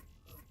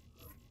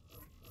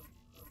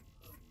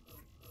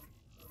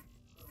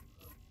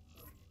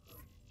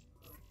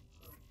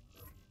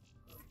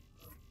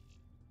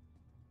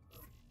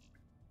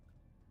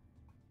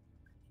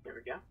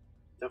 we go.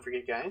 Don't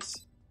forget,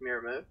 guys,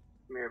 mirror mode.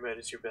 Mirror mode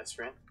is your best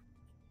friend.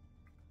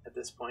 At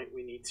this point,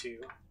 we need to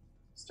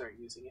start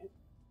using it.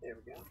 There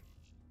we go.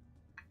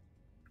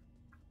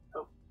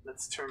 Oh,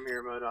 let's turn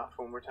mirror mode off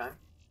one more time.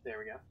 There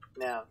we go.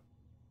 Now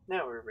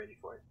we're ready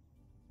for it.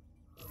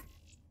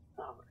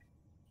 Alright.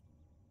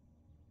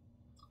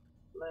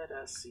 Let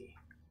us see.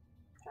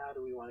 How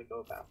do we want to go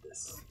about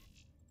this?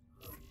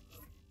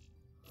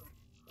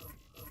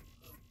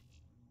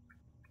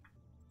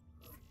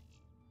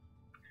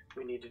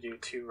 We need to do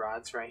 2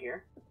 rods right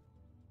here.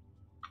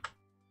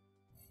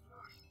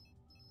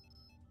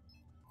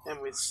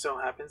 And it so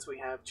happens we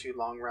have 2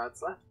 long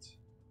rods left.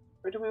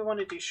 Or do we want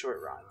to do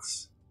short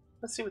rods?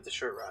 Let's see what the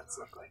short rods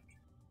look like.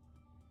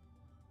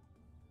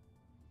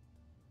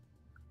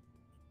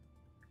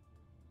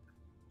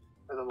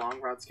 Are the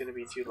long rods going to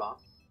be too long?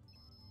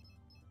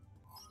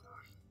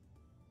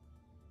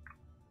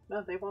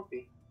 No, they won't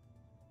be.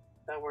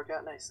 That'll work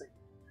out nicely.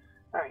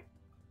 Alright,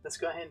 let's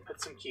go ahead and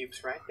put some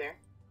cubes right there.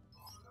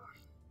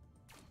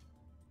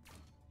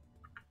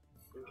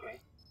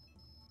 Okay.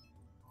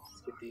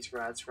 Let's get these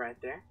rods right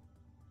there.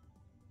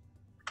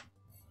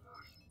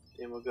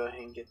 Then we'll go ahead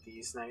and get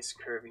these nice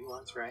curvy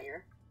ones right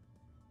here.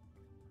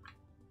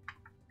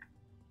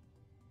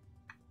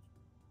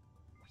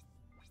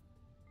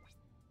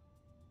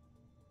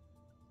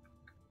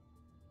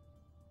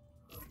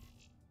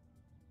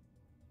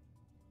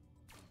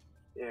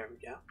 There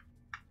we go.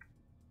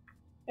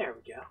 There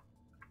we go.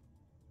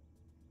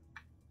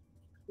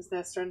 Isn't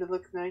that starting to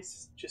look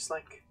nice? Just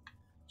like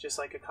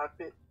a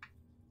cockpit?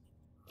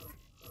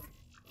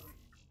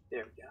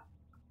 There we go.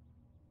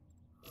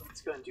 Let's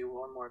go and do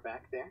one more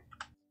back there.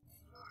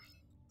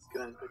 Let's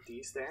go and put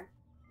these there.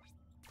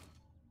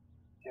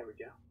 There we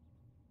go.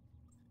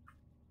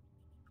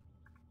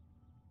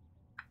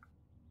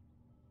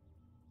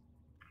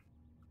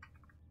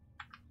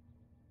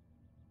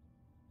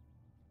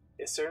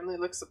 It certainly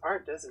looks the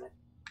part, doesn't it?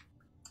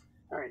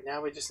 Alright,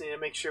 now we just need to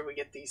make sure we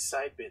get these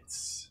side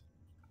bits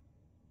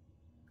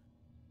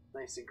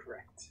nice and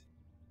correct.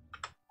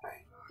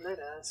 Alright, let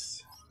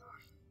us...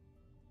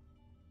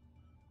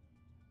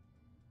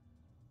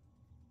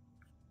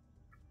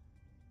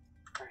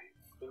 Alright,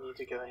 we need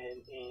to go ahead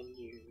and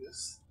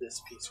use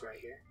this piece right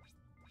here.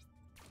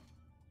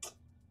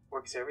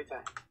 Works every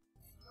time.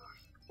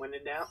 When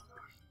in doubt,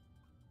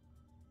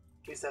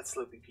 use that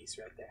sloopy piece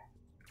right there.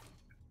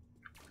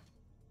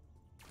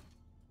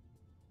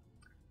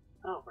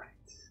 Alright,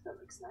 that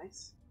looks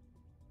nice.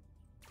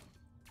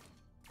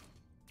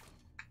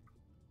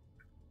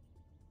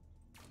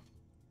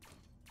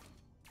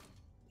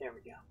 There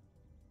we go.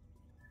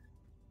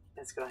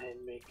 Let's go ahead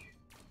and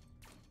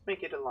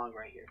make it along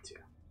right here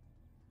too.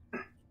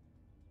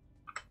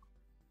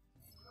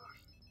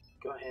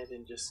 Go ahead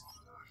and just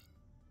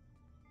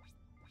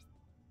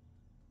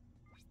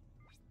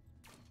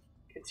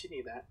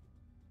continue that.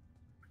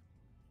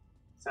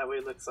 So that way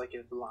it looks like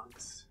it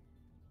belongs.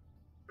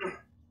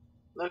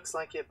 Looks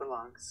like it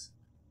belongs.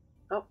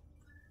 Oh,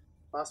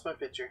 lost my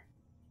picture.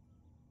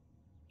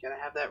 Gotta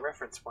have that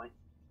reference point.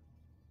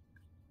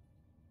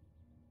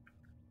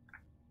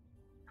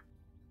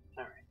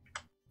 Alright,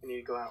 we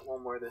need to go out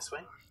one more this way.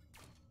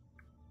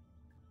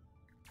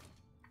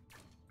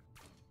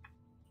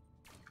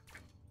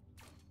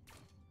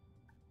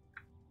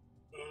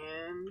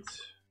 And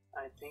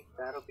I think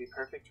that'll be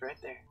perfect right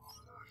there.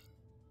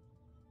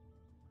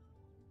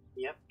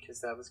 Yep, because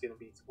that was going to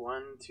be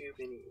one too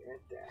many right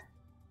there.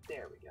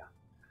 There we go.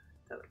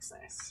 That looks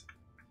nice.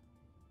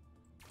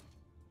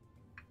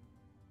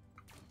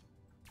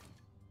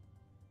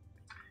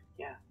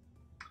 Yeah.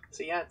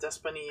 So yeah,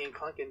 Dust Bunny and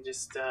Clunkin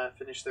just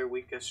finished their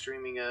week of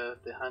streaming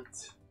the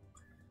hunt.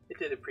 They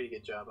did a pretty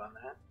good job on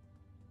that.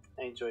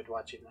 I enjoyed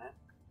watching that.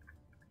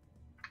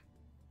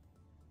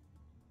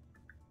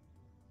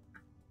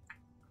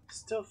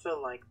 Still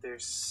feel like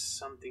there's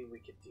something we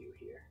could do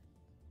here.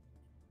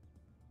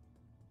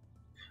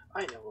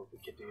 I know what we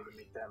could do to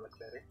make that look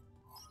better.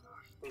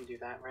 We can do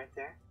that right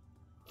there.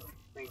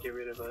 We can get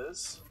rid of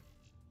those.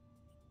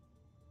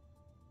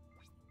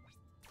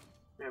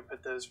 We're gonna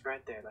put those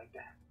right there like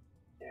that.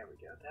 There we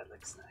go. That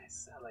looks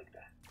nice. I like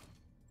that.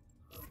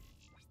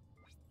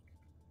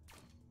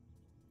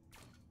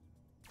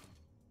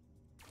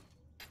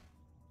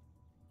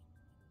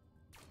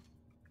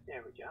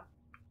 There we go.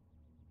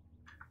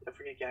 Don't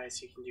forget, guys,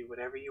 you can do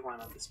whatever you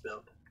want on this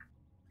build.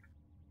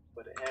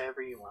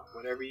 Whatever you want.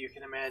 Whatever you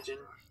can imagine,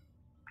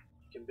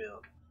 you can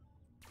build.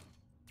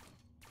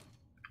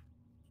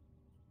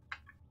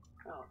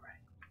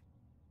 Alright.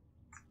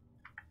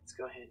 Let's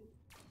go ahead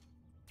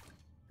and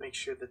make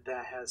sure that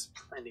that has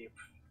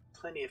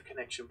plenty of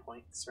connection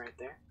points right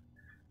there.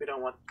 We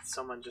don't want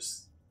someone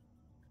just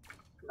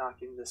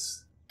knocking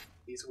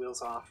these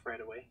wheels off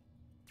right away.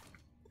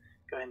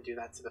 Go ahead and do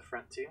that to the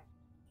front too.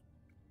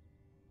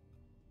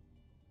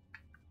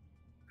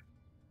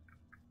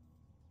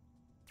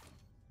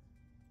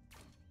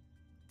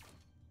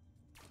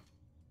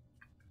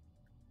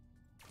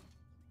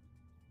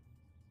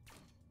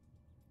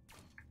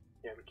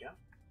 There we go.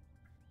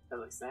 That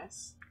looks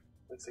nice.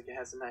 Looks like it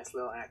has a nice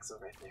little axle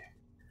right there.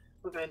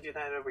 We'll go ahead and do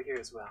that over here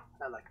as well.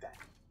 I like that.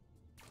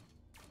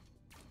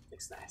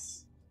 Looks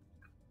nice.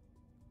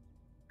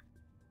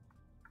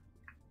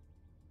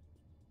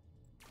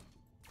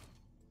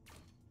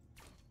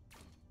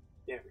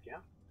 There we go.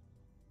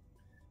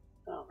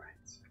 Alright.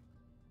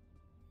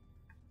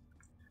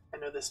 I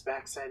know this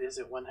backside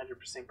isn't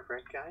 100%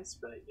 correct, guys,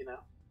 but you know.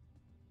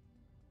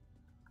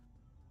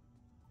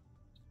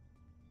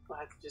 We'll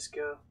have to just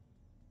go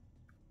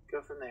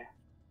from there.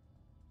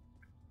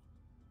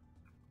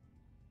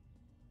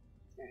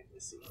 Alright,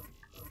 let's see.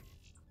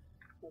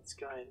 Let's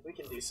go ahead. We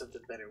can do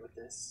something better with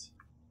this.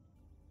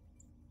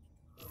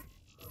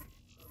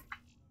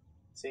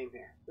 Same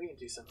here. We can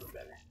do something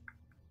better.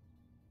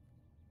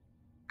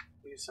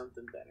 Do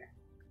something better.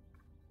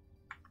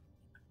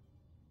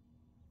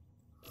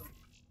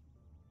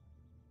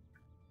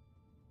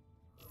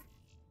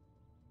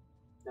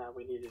 Now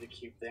we needed a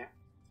cube there.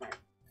 Alright,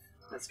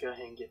 let's go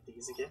ahead and get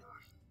these again.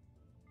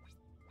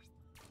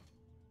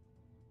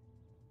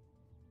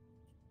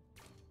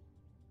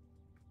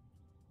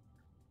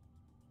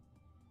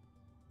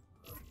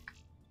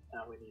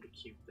 Now we need a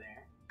cube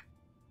there.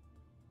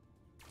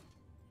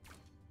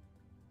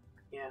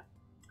 Yeah,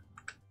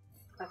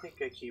 I think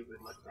a cube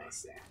would look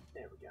nice there.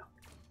 There we go.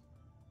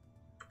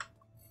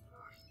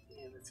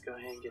 And let's go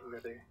ahead and get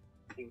another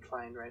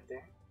incline right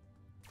there.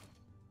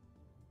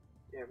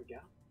 There we go.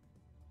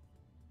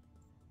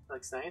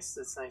 Looks nice.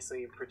 That's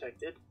nicely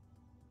protected.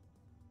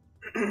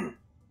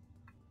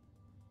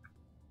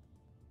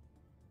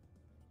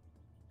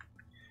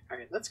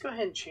 Alright, let's go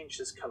ahead and change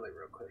this color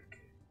real quick.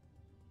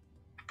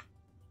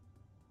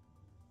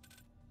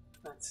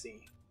 Let's see.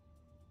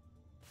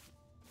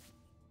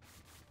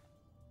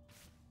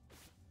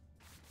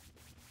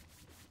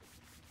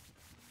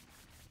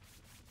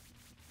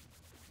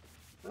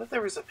 I thought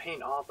there was a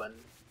paint all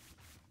button.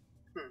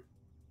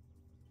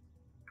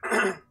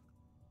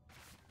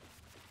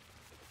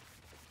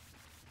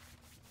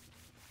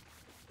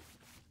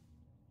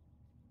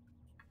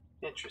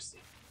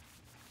 Interesting.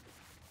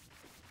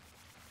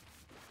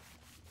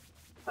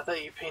 I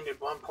thought you painted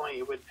one point,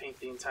 you would paint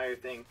the entire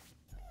thing.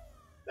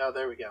 Oh,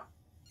 there we go.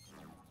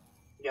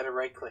 You gotta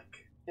right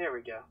click. There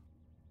we go.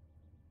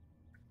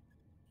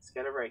 Just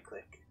gotta right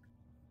click.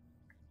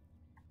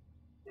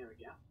 There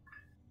we go.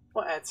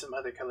 We'll add some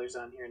other colors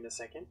on here in a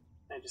second.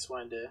 I just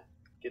wanted to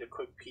get a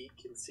quick peek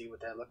and see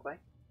what that looked like.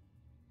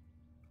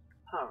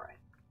 Alright.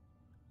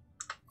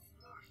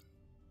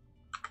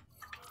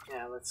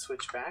 Now let's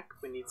switch back.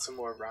 We need some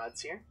more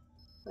rods here.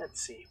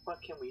 Let's see,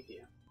 what can we do?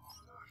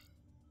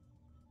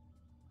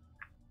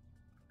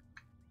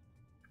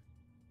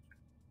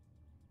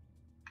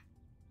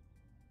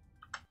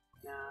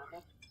 No,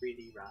 not the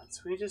 3D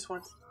rods. We just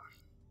want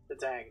the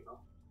diagonal.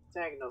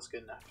 Diagonal's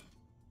good enough.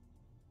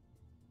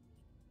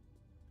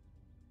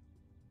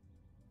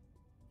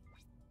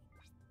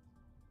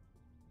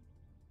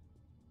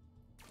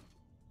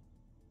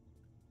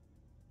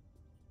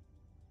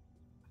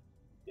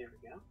 There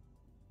we go.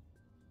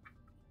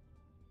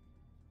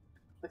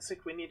 Looks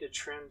like we need to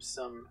trim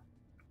some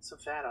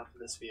fat off of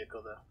this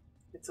vehicle though.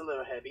 It's a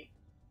little heavy.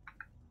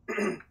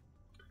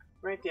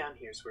 Right down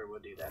here is where we'll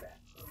do that at.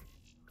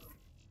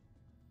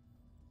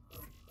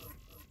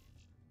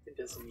 It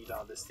doesn't need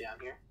all this down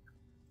here.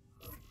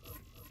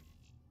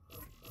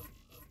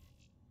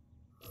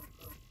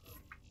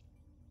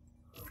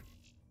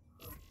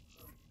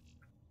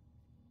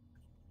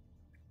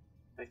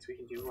 In fact, we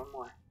can do one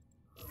more.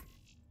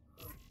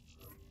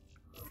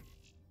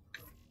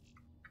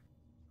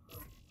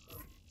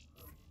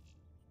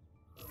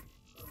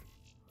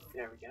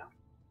 There we go.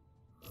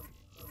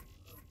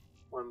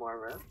 One more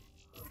row.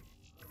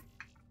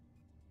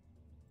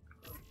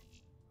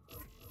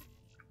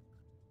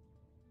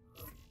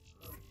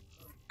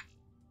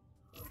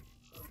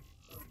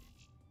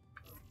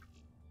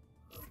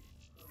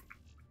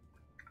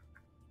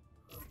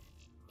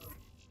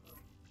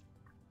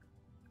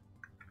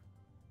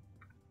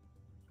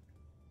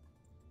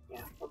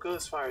 Yeah, we'll go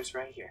as far as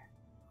right here.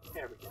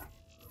 There we go.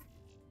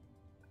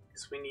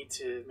 Because we need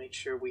to make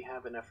sure we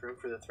have enough room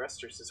for the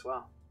thrusters as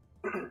well.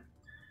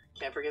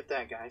 Can't forget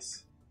that,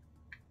 guys.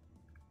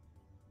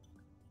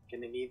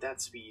 Gonna need that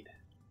speed.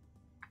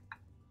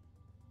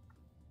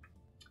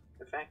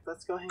 In fact,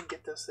 let's go ahead and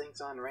get those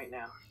things on right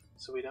now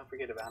so we don't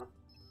forget about them.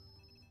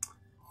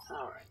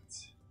 Alright.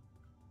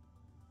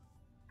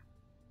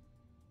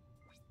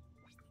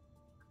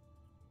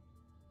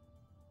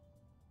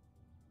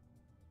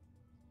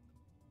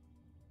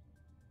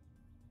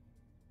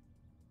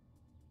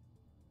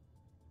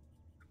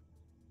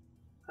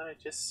 I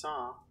just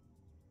saw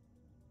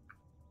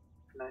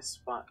a nice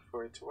spot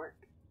for it to work.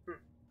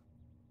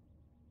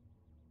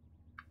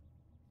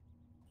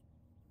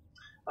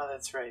 Oh,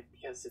 that's right,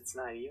 because it's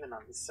not even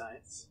on the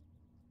sides.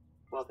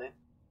 Well then,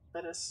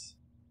 let's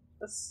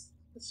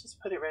just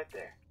put it right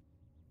there.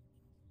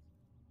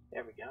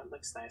 There we go. It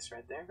looks nice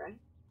right there, right?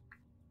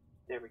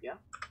 There we go.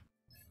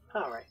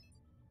 Alright.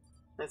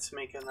 Let's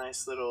make a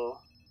nice little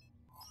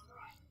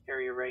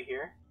area right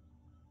here.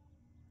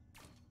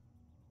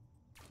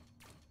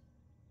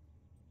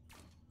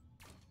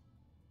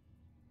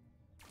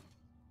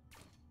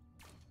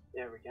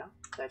 There we go.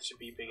 That should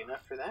be big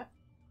enough for that.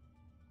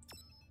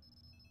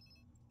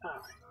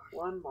 Alright,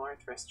 one more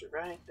thruster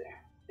right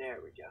there. There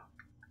we go.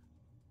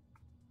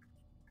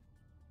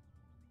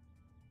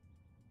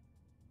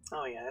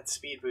 Oh yeah, that's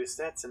speed boost.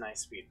 That's a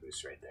nice speed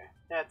boost right there.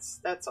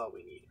 That's all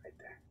we need right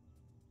there.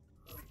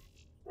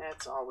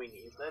 That's all we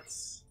need.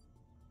 Let's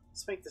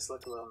make this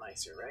look a little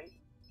nicer, right?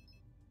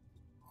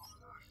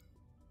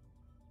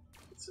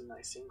 Put some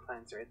nice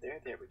inclines right there.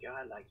 There we go.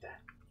 I like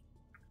that.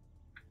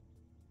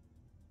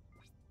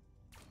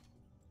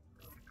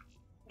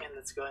 And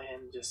let's go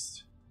ahead and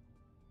just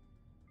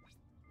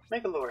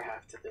make a lower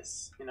half to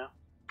this, you know?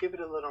 Give it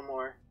a little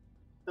more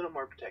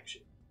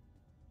protection.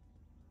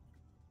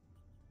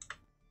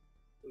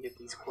 And get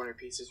these corner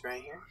pieces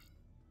right here.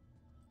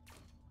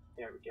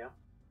 There we go.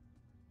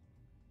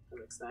 That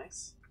looks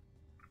nice.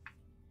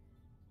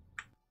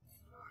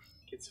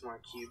 Get some more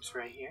cubes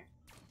right here.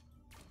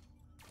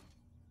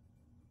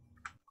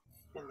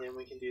 And then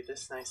we can do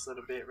this nice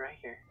little bit right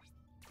here.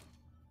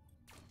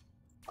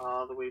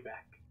 All the way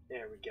back.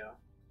 There we go.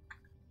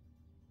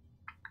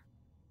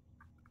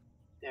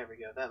 There we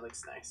go. That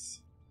looks nice.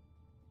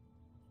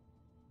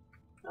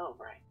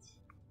 Alright.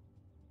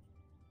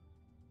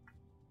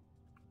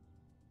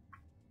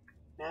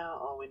 Now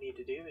all we need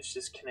to do is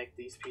just connect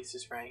these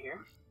pieces right here.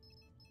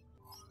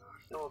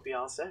 And we'll be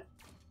all set.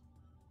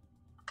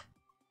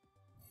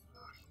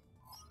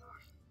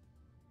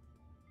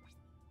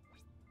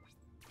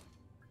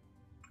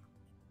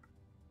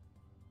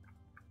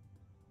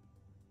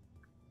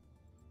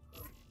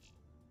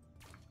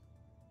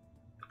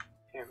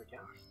 There we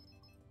go.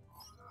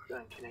 Go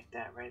ahead and connect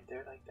that right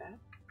there like that.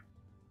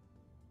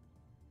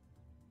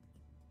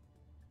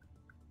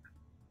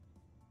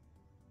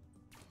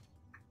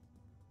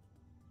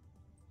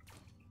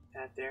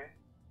 That there,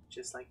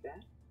 just like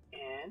that.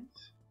 And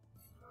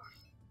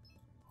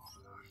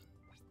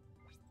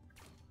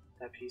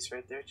that piece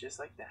right there, just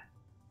like that.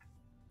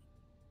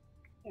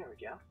 There we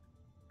go.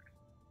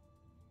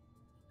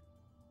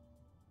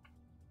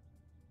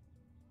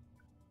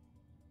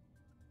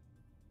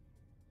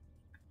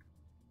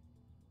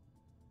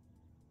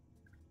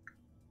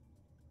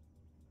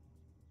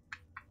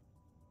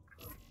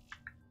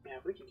 Yeah,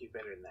 we can do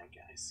better than that,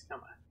 guys.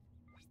 Come on.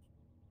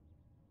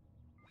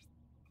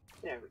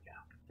 There we go.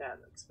 That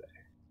looks better.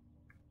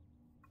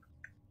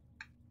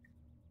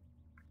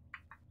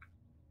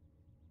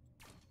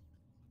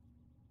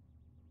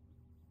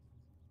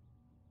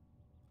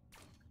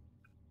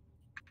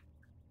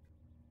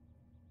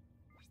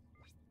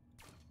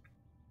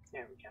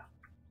 There we go.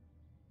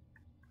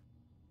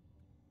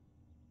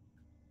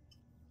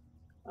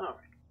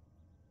 Alright.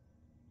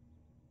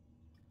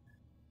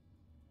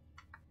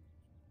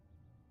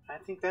 I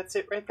think that's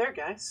it right there,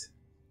 guys.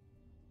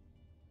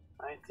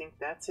 I think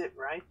that's it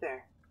right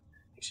there.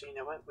 Actually, you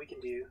know what? We can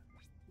do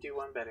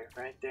one better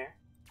right there.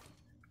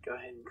 Go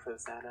ahead and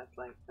close that up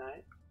like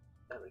that.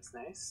 That looks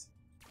nice.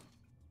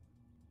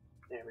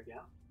 There we go.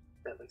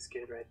 That looks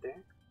good right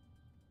there.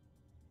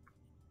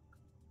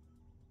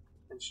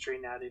 And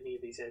straighten out any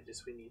of these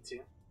edges we need to.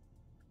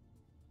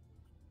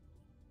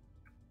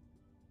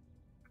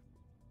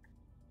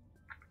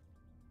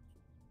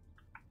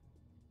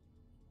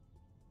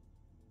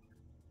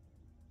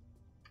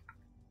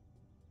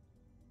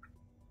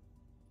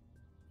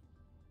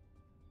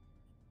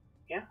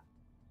 Yeah,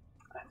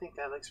 I think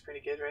that looks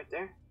pretty good right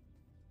there.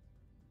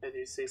 I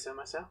do say so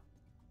myself.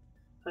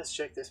 Let's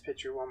check this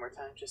picture one more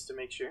time just to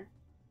make sure.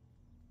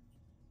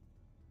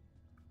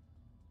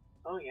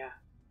 Oh yeah.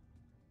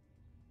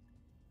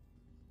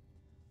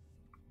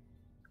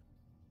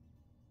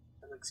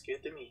 That looks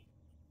good to me.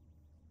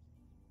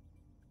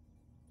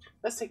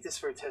 Let's take this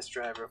for a test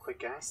drive real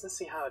quick, guys. Let's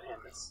see how it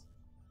handles.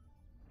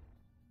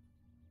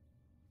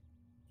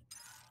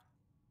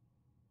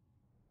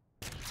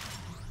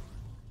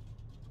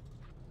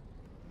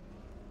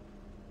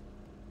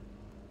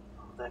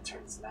 Oh, that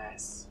turns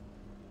nice.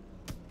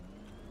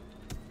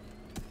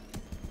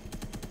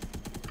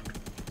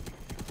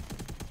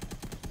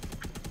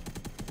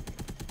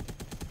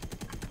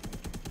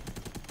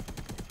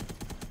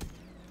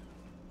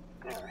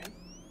 Alright.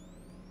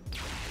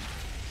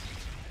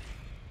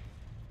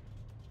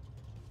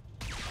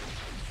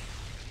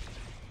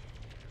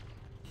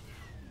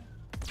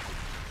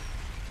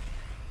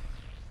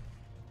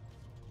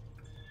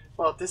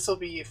 Well, this will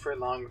be for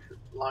long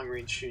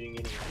range shooting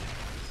anyway.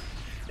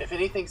 If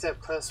anything's up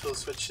close, we'll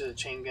switch to the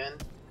chain gun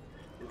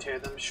and tear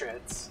them to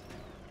shreds.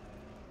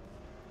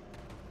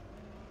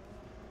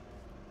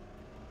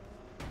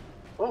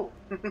 Oh!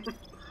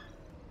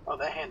 Oh,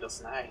 that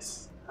handle's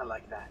nice. I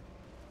like that.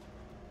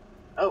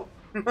 Oh!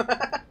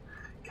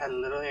 Got a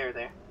little air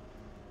there.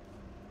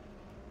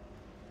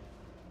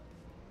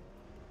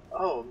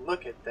 Oh,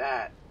 look at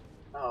that.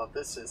 Oh,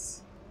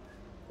 this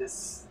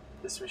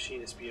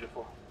machine is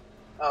beautiful.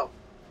 Oh.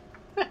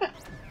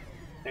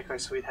 Of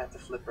course, we'd have to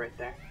flip right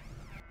there.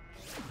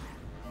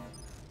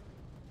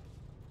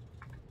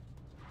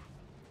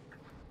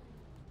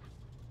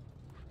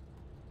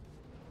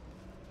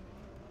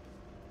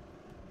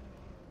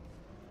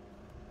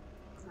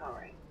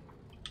 Alright.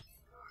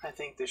 I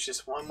think there's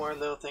just one more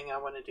little thing I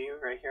want to do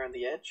right here on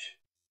the edge.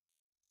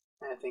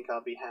 And I think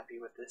I'll be happy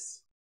with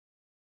this.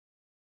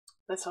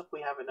 Let's hope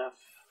we have enough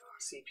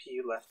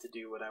CPU left to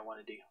do what I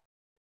want to do.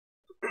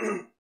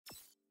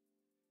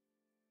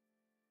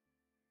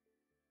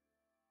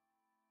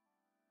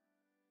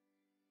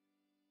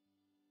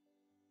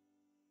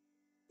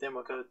 Then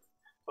we'll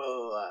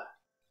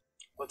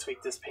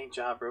tweak this paint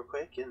job real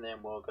quick, and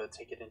then we'll go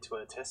take it into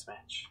a test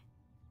match.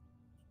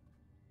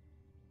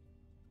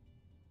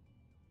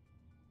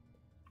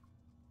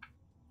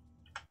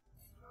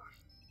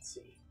 Let's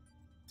see.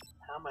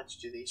 How much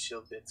do these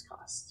shield bits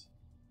cost?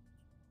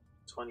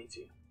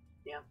 22.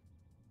 Yeah.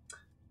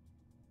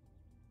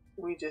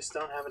 We just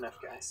don't have enough,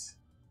 guys.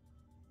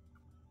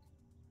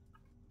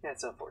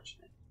 That's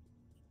unfortunate.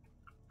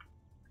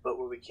 But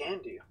what we can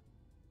do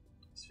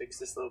is fix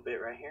this little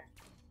bit right here.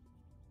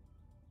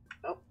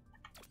 Nope.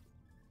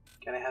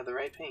 Gotta have the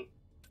right paint.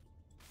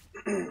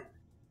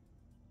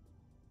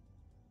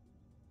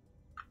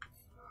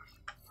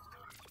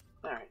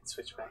 Alright,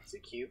 switch back to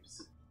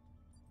cubes.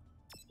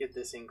 Get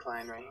this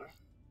incline right here.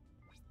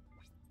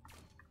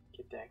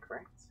 Get that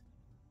correct.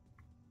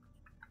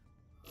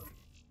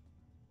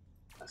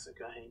 So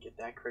go ahead and get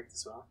that correct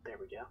as well. There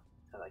we go.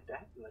 I like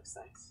that. It looks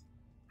nice.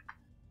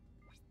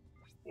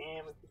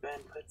 And we can go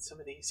ahead and put some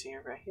of these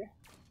here, right here.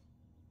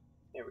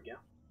 There we go.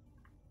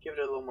 Give it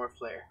a little more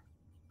flair.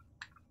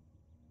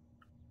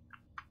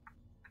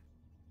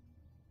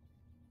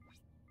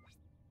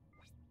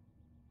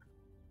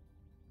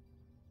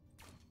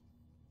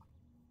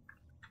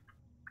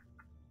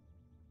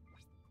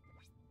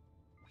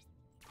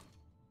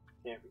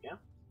 There we go.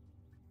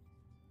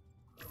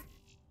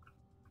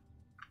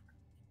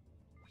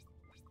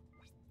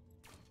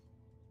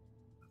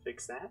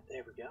 Fix that.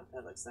 There we go.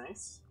 That looks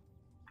nice.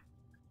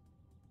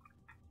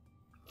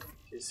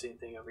 Do the same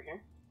thing over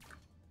here.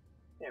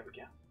 There we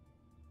go.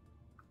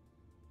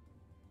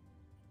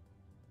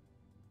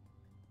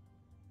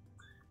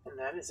 And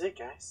that is it,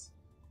 guys.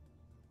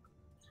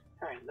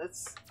 Alright,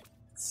 let's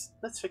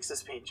fix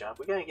this paint job.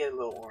 We gotta get a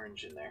little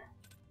orange in there.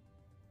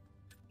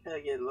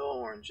 Gotta get a little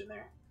orange in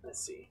there. Let's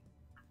see.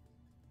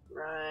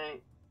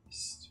 Right.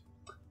 Just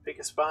pick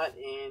a spot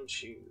and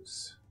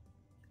choose.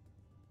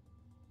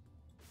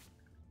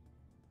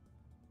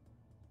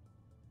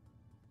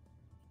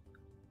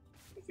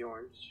 Make the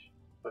orange.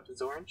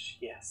 Weapons orange?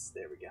 Yes,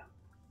 there we go.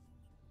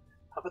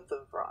 How about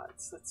the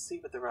rods? Let's see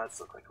what the rods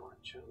look like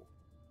orange. Ooh,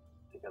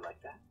 I think I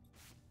like that.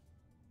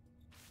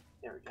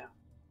 There we go.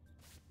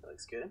 That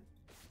looks good.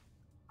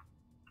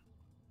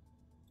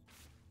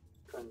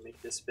 Go ahead and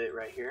make this bit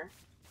right here.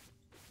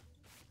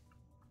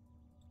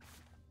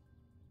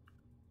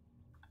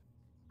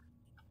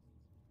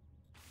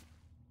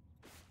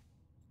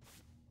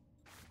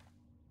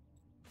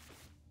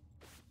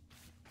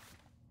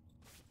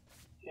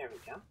 There we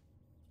go.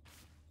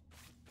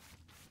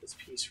 This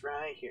piece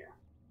right here.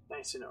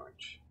 Nice and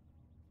orange.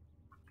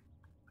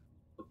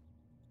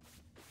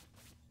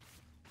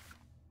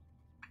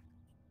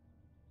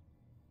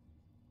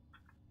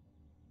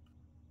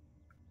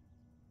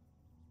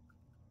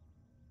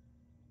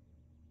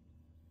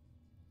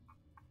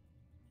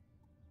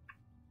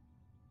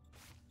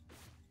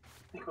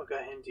 I think we'll go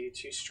ahead and do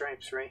 2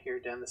 stripes right here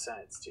down the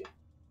sides too.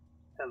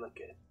 That'll look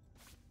good.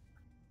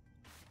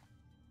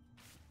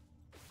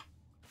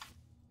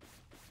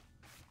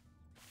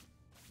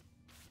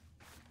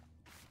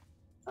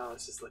 Oh,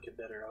 this is looking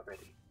better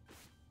already.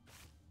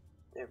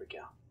 There we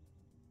go.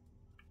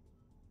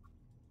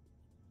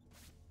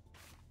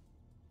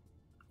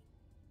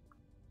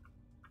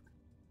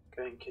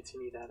 Go ahead and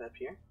continue that up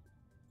here.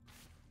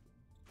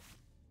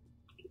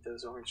 Get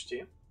those orange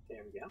too.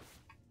 There we go.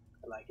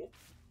 I like it.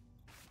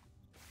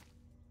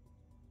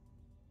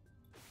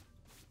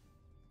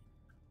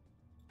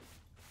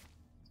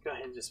 Let's go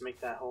ahead and just make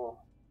that whole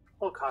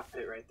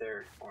cockpit right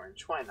there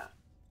orange. Why not?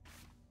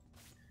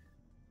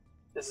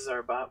 This is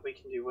our bot. We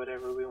can do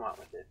whatever we want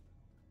with it.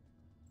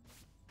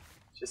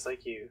 Just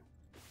like you,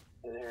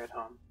 there at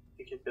home.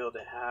 You can build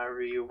it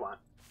however you want.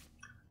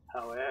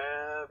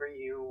 However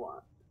you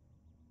want.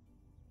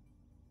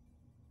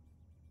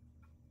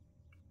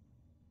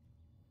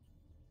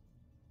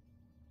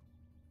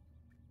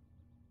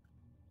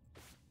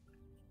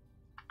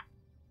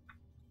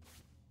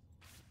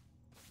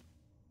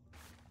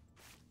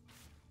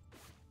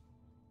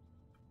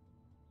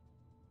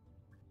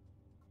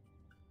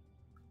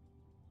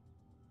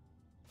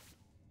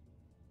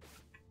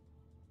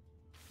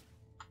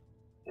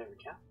 There we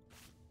go.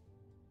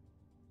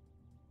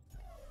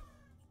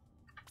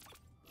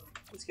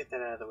 Let's get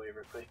that out of the way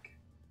real quick.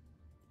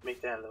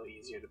 Make that a little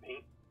easier to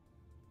paint.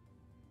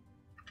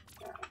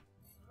 Alright.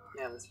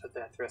 Now let's put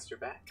that thruster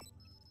back.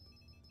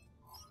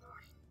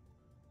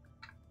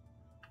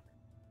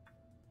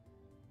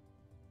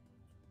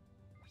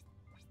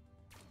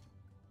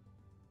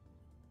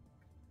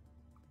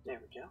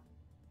 There we go.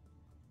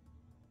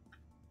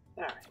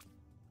 Alright.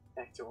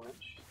 Back to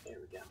orange. There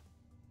we go.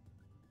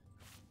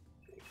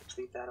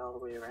 Complete that all the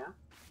way around.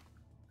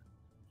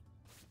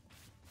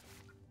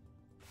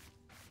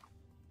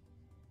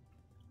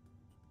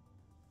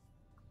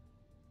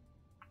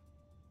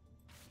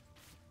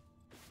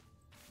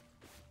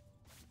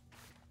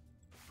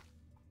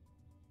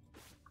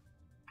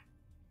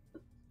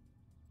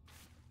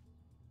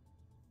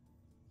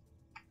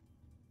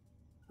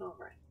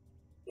 Alright.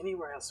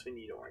 Anywhere else we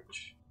need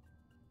orange?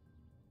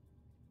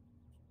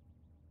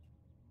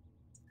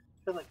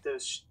 I feel like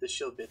those the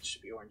shield bits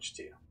should be orange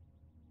too.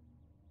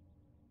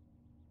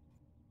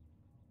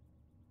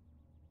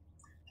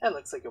 That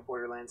looks like a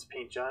Borderlands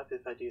paint job,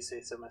 if I do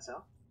say so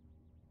myself.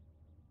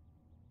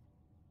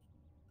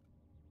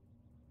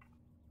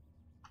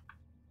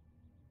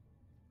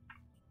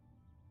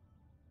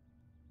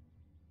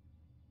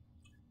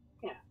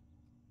 Yeah.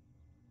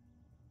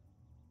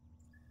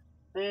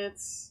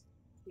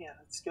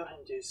 Let's go ahead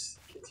and just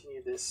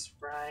continue this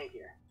right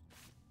here.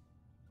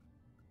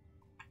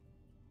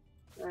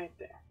 Right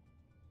there.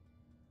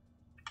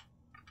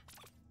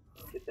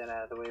 Get that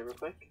out of the way real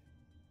quick.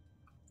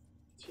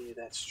 Continue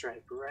that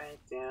stripe right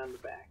down the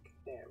back.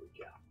 There we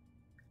go.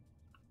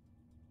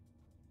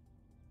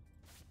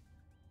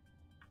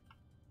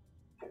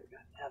 There we go.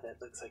 Now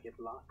that looks like it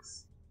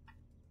blocks.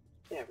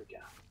 There we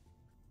go.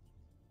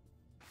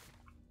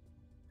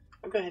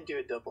 I'll go ahead and do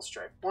a double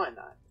stripe. Why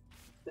not?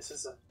 This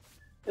is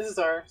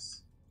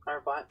ours.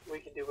 Our bot. We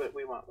can do what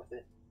we want with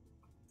it.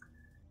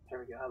 There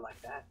we go. I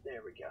like that.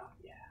 There we go.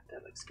 Yeah,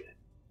 that looks good.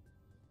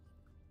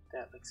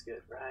 That looks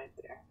good right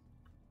there.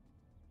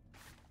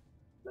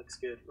 Looks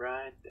good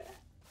right there.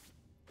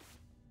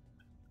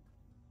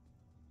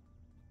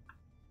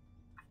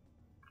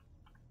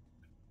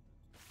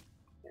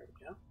 There we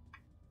go.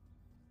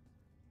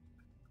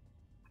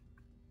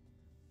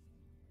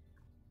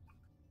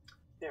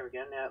 There we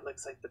go. Now it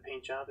looks like the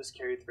paint job is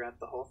carried throughout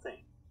the whole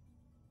thing.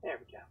 There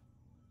we go.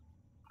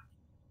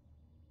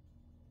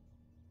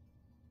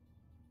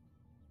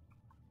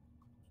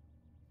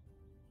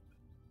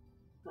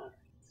 Alright.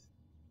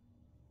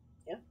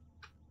 Yep.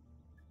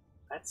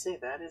 I'd say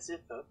that is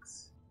it,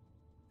 folks.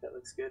 That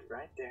looks good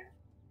right there.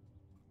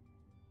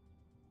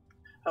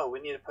 Oh, we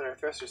need to put our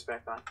thrusters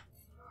back on.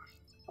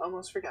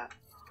 Almost forgot.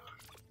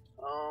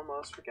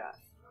 Almost forgot.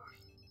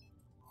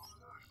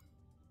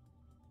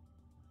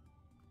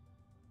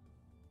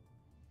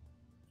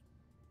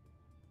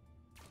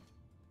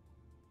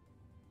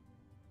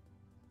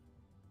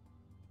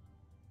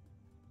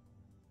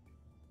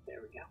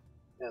 There we go.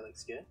 That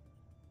looks good.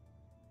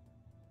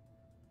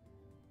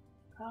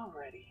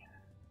 Alrighty.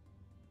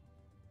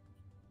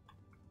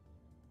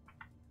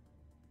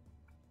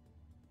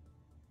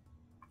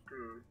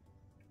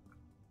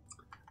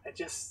 I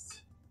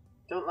just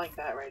don't like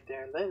that right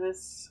there.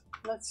 Let's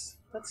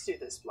do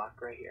this block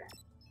right here.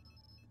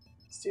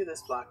 Let's do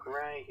this block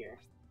right here.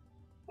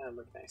 That'll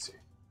look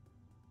nicer.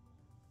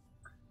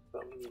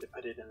 But we need to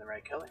put it in the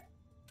right color.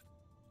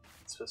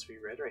 It's supposed to be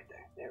red right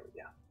there. There we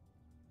go.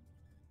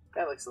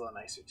 That looks a little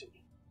nicer to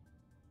me.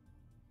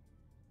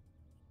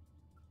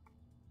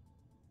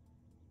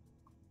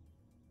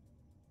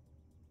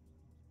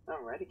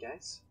 Alrighty,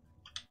 guys.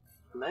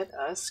 Let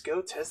us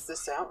go test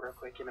this out real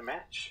quick in a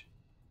match.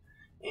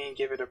 And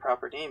give it a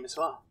proper name as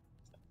well.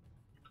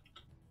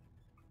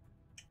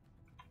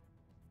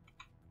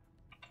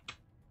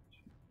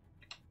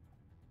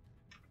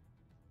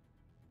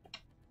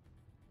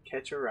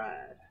 Catch a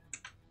ride.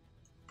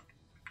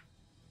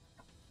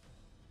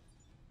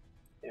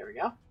 There we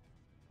go.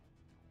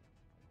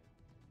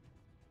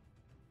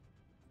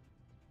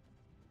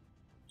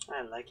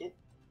 I like it.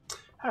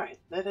 Alright,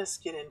 let us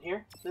get in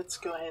here. Let's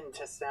go ahead and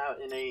test it out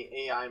in a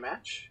AI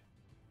match.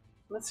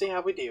 Let's see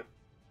how we do.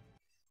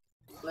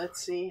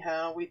 Let's see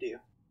how we do.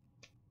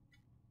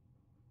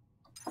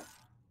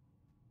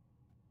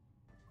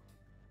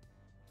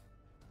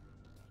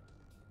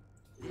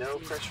 No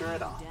pressure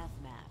at all.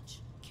 Deathmatch.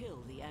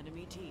 Kill the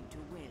enemy team to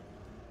win.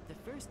 The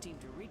first team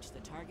to reach the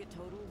target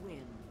total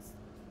wins.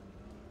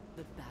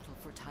 The battle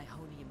for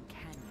Tyhonium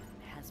Canyon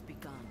has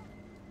begun.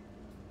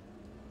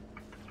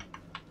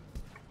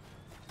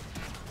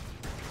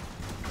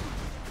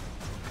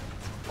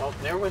 Well,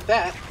 there with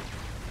that.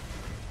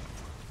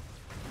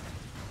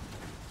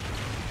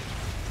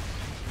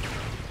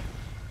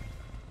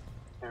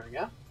 There we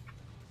go.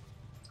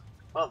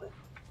 Well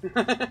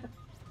then.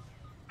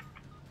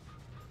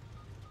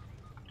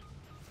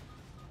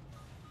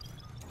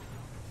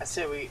 I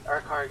say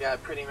our car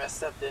got pretty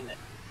messed up, didn't it?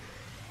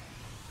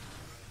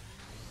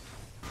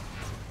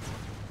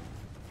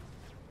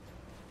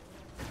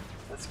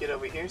 Let's get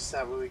over here so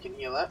that way we can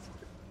heal up.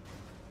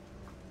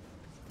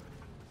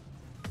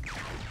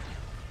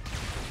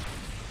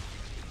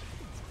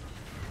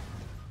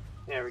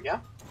 There we go.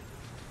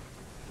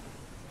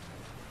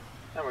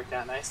 That worked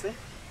out nicely.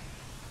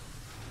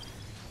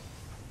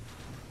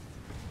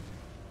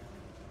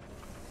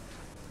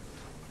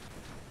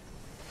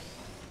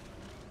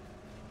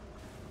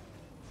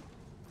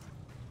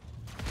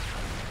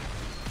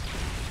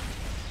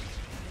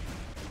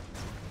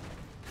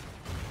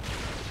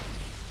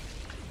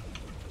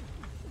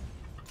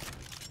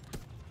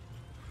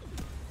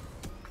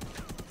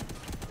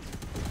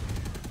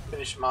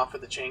 Finish him off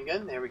with the chain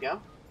gun. There we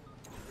go.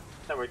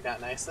 That worked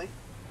out nicely.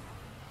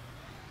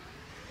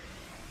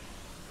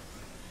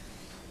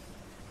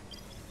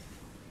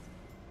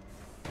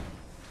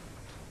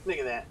 Look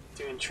at that,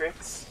 doing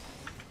tricks.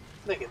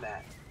 Look at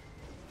that.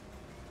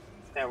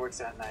 That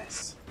works out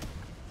nice.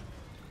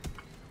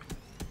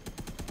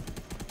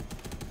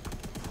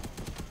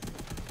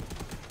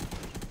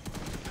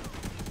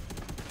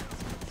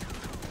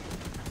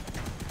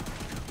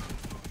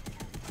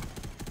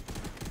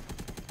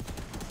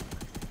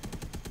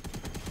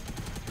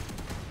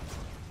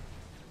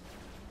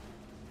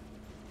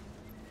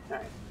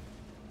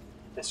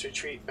 Let's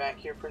retreat back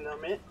here for a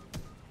minute.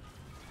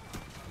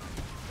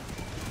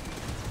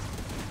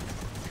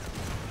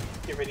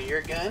 Get rid of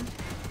your gun.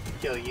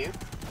 Kill you.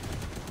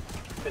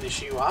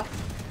 Finish you off.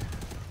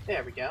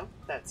 There we go.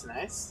 That's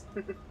nice.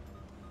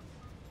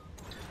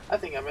 I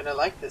think I'm gonna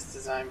like this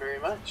design very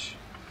much.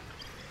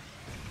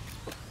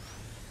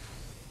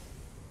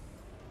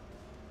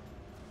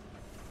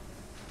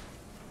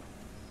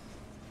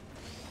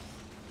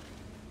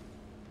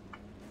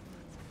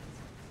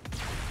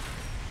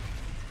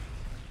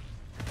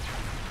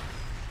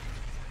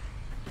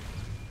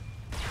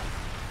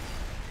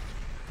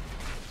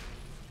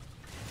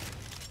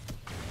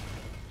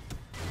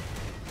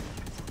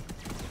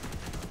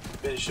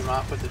 Finish him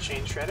off with the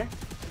chain shredder.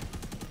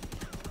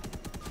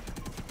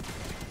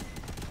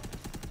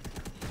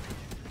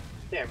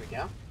 There we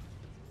go.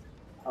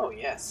 Oh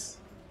yes.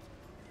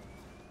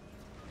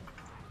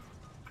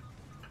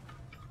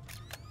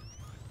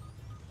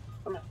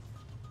 Come on.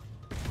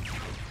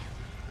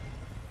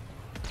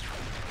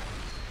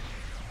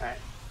 Alright.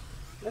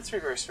 Let's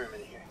reverse for a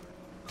minute here.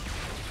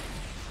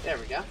 There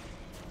we go.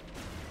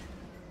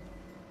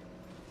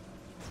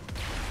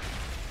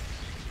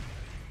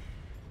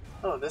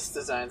 Oh, this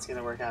design's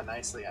gonna work out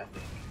nicely, I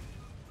think.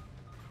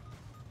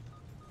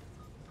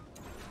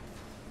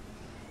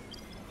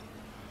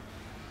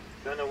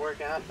 Gonna work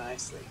out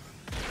nicely.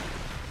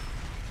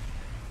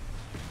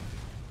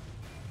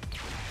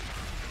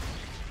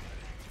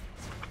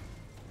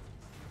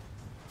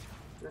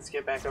 Let's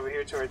get back over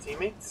here to our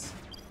teammates.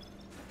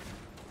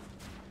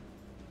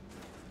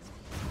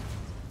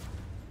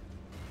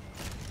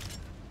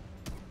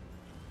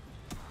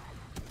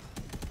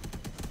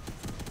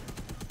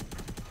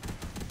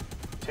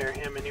 Tear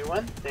him a new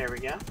one. There we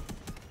go.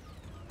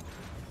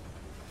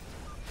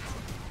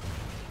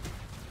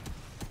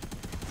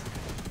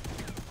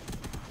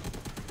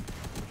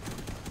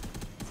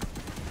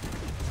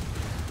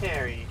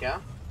 There you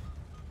go.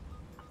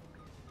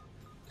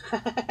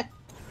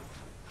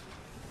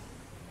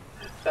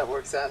 That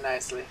works out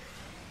nicely.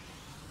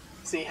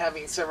 See,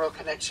 having several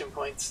connection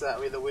points, that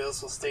way the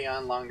wheels will stay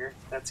on longer.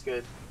 That's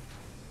good.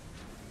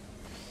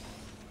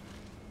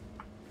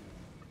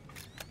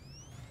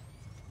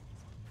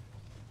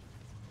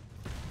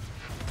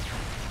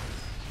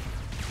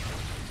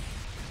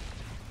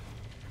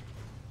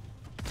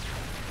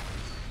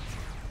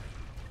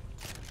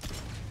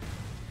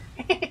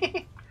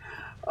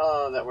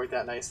 Oh, that worked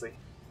out nicely.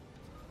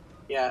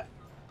 Yeah,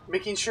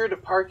 making sure to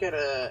park at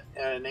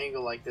an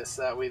angle like this,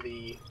 that way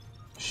the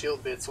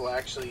shield bits will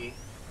actually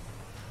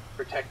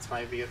protect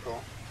my vehicle.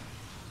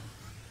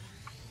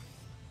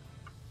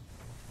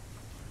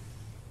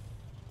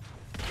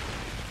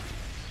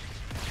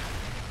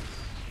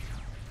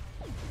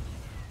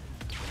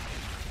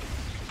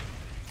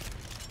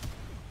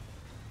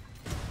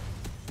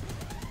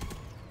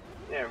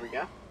 There we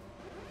go.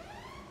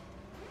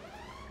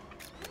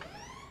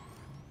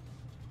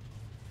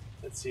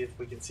 Let's see if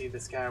we can see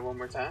this guy one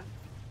more time.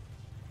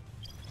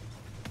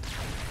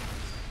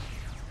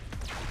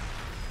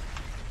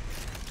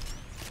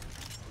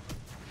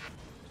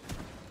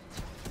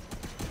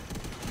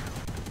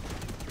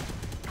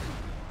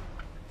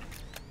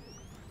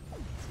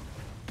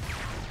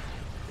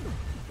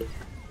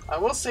 I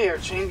will say our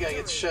chain gun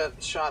gets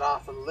shot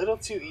off a little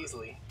too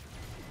easily.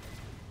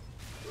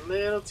 A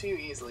little too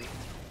easily.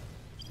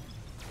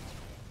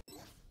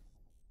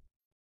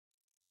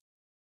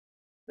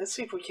 Let's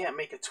see if we can't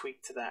make a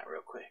tweak to that real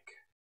quick.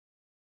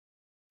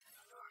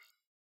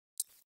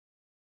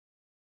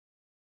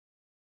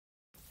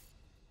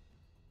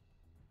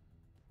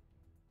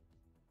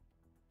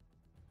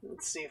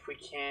 Let's see if we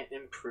can't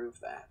improve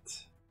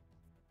that.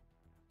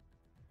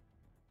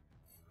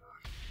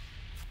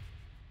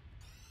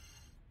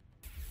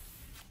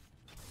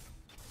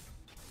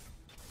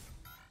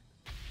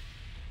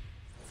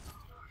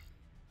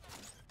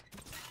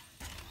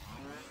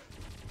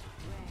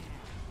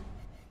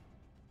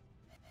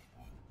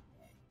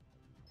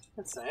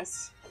 That's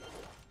nice.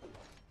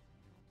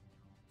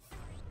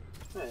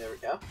 Oh, there we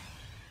go.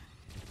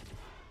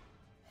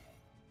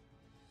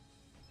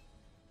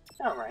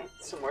 Alright,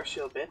 some more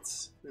shield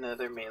bits.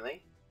 Another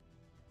melee.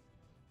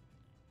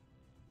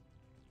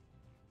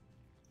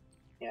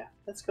 Yeah,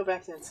 let's go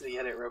back into the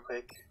edit real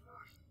quick.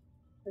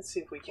 Let's see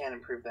if we can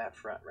improve that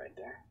front right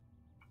there.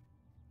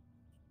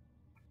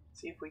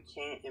 See if we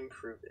can't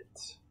improve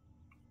it.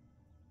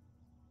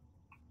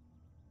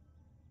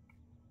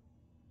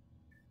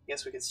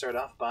 Guess we could start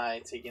off by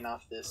taking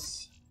off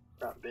this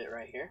front bit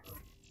right here.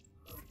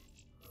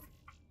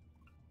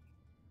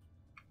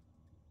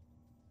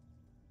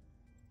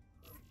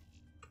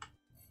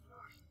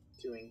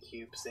 Doing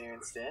cubes there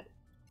instead.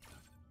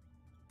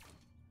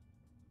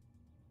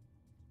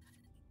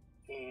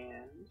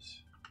 And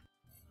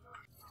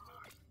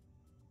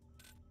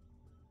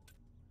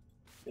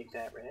make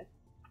that red.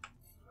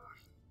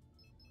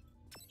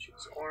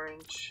 Choose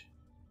orange.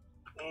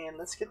 And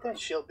let's get that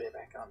shield bit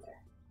back on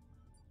there.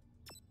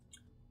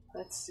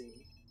 Let's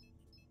see.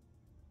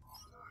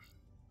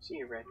 See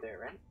you right there,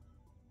 right?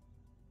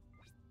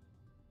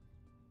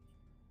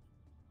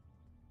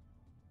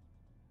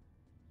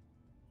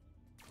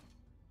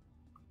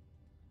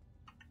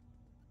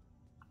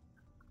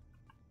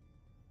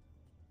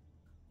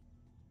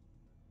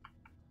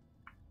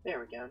 There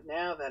we go.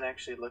 Now that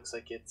actually looks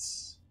like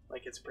it's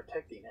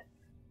protecting it.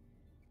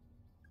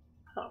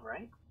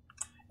 Alright.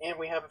 And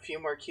we have a few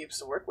more cubes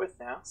to work with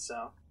now,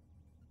 so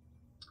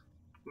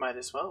might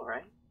as well,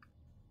 right?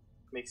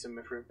 Make some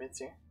improvements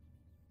here.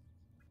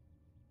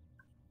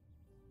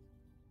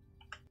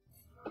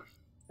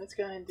 Let's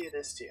go ahead and do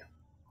this too.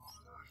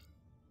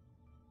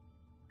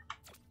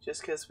 Just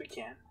because we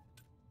can.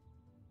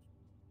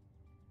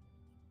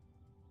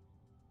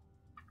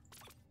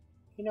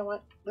 You know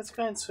what? Let's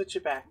go ahead and switch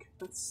it back.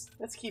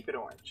 Let's keep it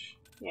orange.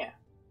 Yeah.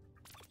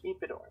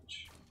 Keep it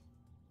orange.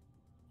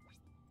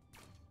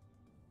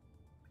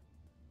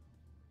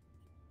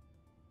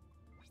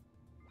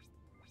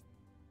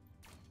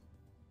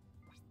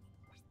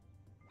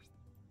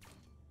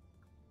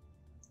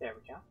 There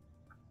we go.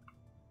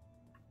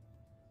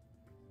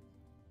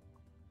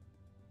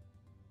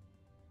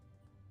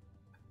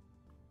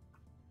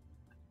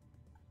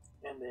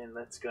 And then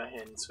let's go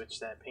ahead and switch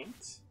that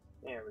paint.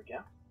 There we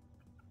go.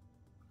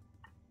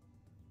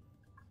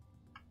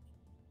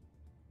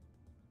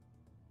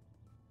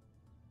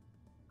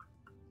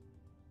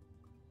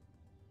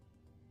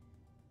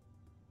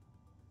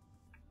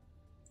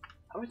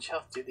 How much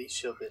health do these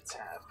shield bits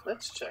have?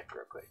 Let's check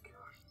real quick.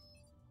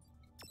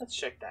 Let's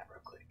check that real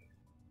quick.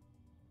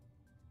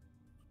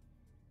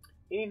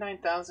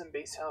 89,000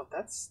 base health.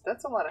 That's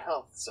a lot of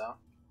health, so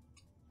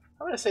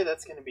I'm gonna say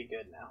that's gonna be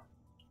good now.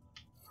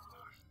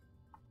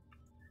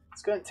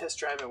 Let's go ahead and test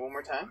drive it one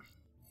more time.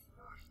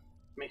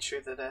 Make sure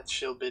that that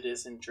shield bit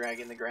isn't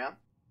dragging the ground.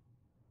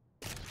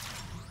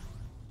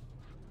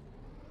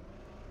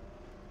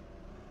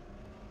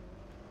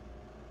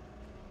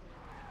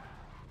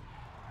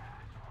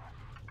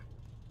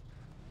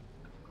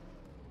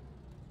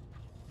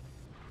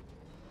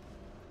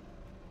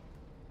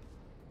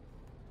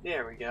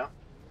 There we go.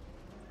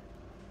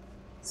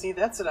 See,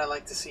 that's what I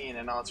like to see in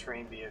an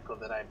all-terrain vehicle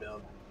that I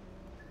build.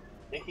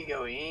 It can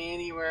go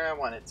anywhere I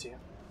want it to.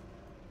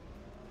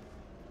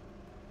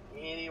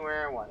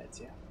 Anywhere I want it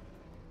to.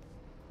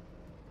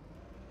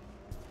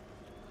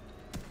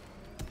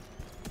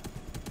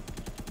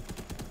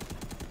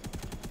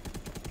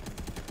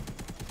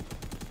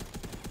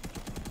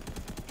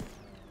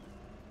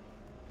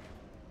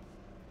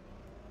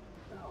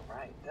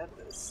 Alright, that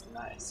is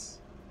nice.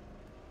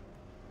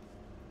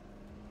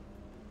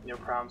 No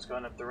problems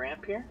going up the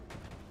ramp here.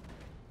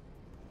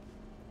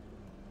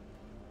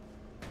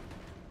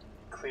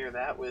 Clear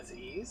that with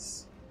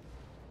ease.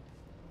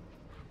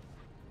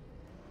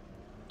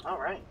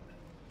 Alright.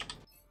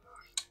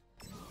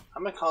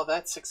 I'm gonna call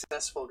that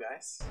successful,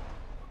 guys.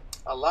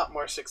 A lot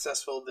more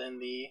successful than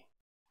the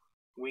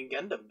Wing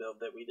Gundam build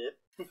that we did.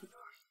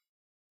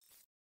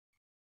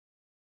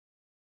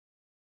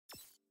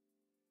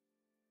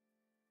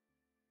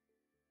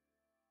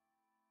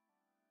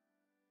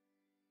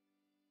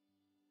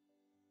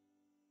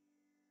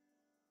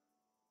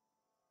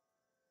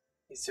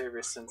 These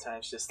servers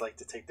sometimes just like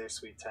to take their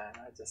sweet time.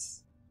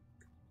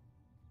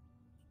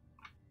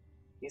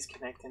 He's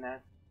connecting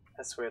that.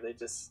 I swear they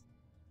just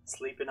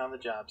sleeping on the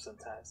job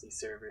sometimes, these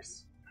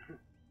servers.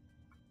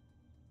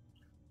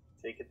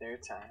 Taking their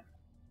time.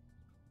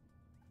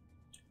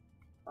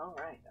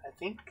 Alright, I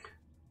think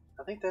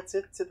that's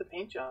it to the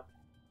paint job.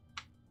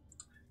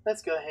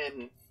 Let's go ahead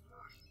and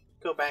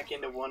go back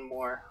into one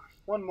more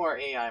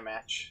AI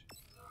match.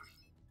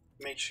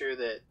 Make sure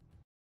that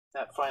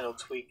that final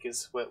tweak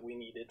is what we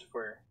needed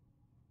for.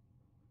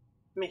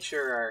 Make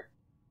sure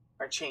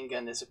our chain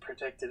gun is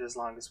protected as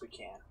long as we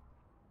can.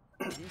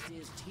 This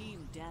is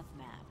team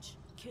deathmatch.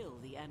 Kill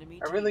the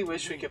enemy. I really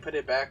wish we could put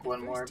it back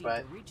one more,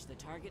 but reach the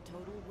target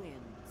total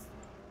wins.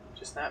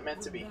 Just not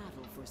meant to be. The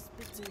battle for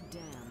Spitzer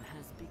Dam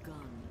has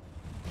begun.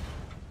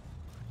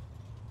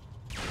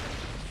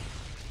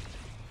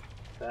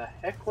 The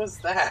heck was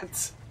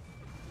that?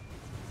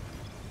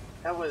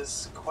 That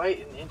was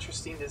quite an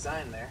interesting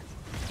design there.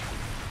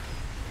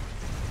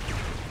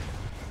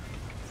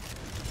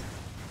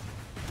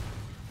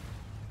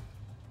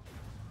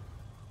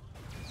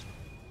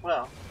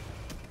 Well,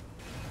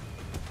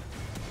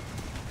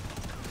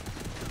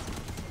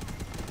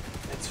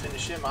 let's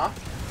finish him off.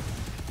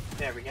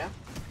 There we go.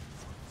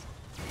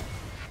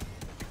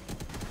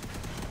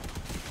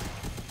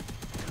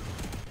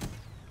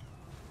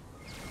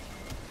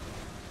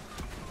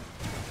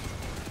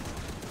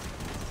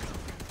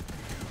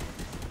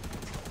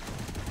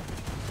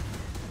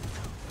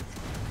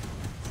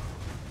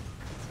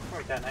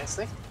 Worked out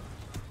nicely.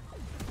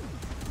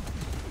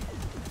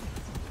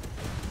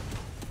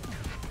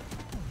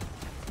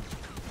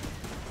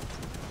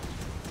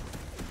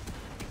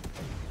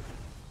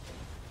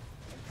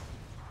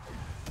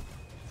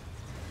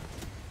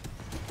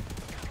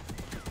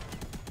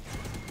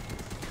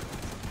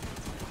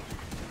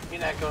 You're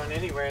not going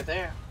anywhere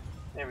there.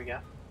 There we go.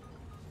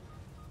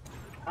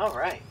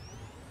 Alright.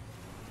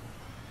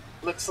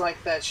 Looks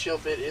like that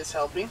shield bit is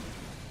helping.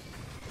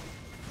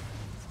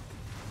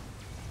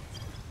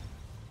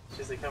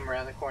 As they come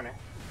around the corner.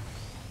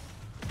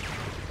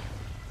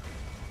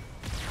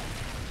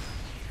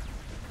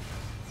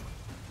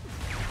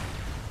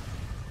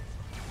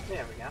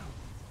 There we go.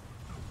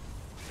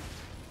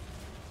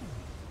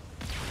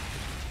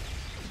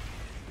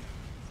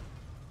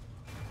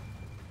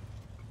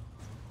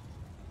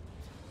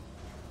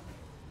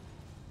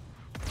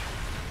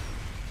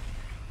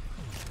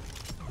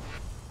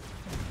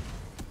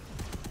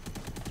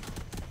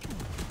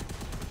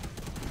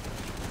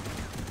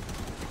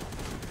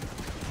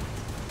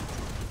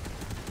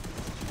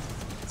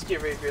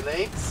 Get rid of your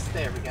legs.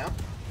 There we go.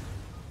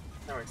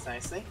 That works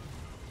nicely.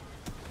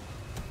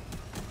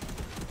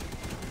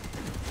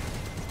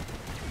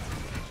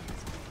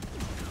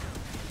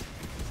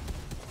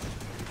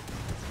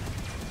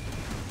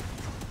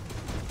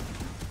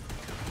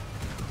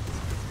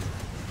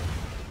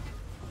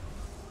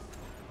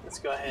 Let's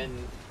go ahead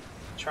and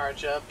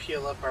charge up,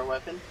 heal up our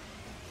weapon.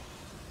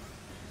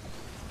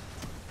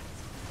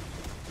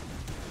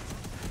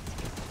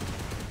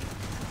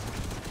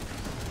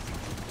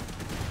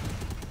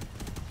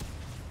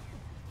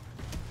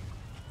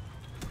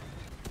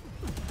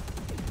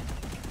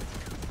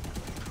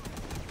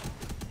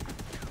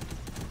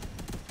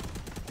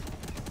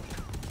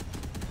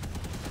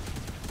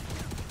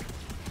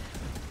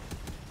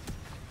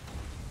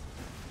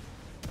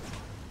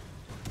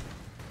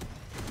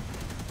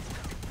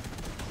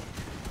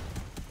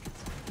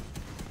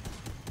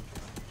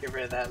 Get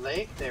rid of that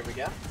leg. There we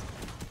go.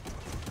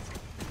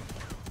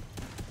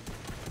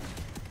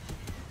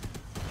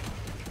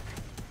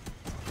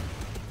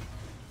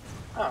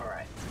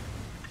 Alright.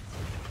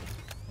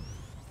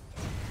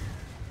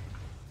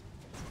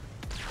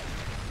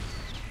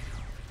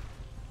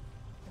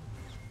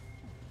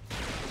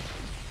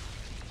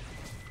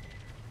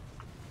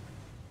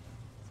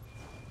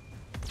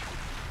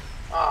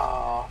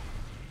 Aww.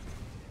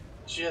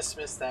 Just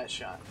missed that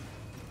shot.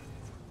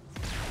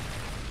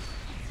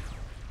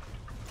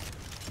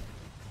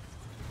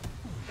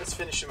 Let's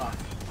finish him off.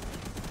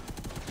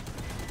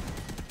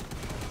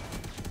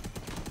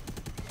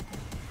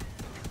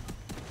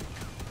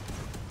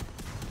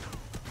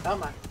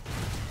 Come on.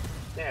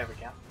 There we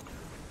go.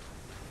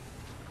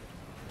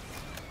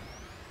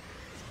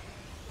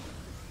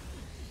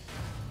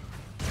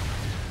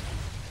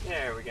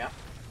 There we go.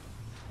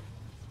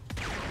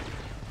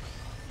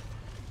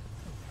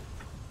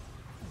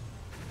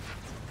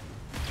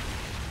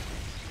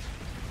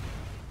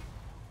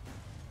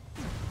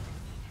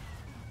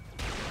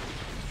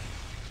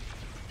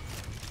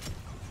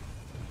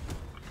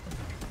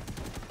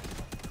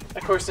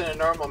 Of course, in a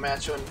normal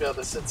match, I wouldn't be able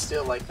to sit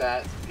still like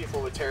that.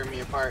 People would tear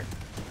me apart.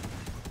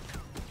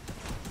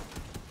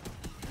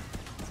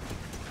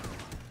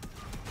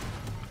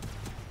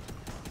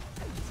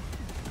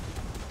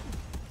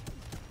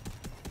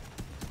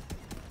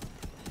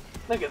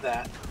 Look at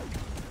that.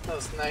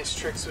 Those nice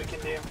tricks we can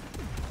do.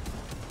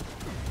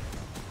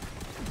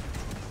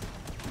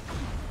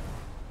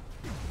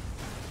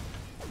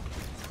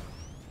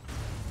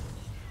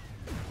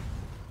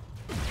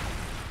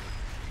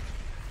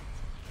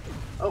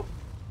 Oh.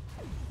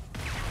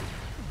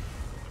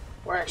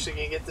 We're actually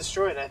gonna get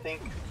destroyed, I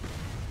think.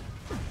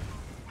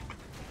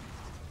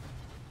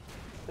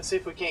 Let's see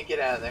if we can't get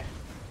out of there.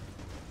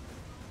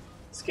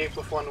 Escape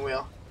with one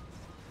wheel.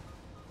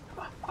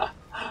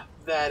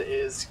 That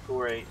is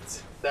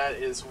great. That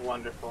is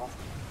wonderful.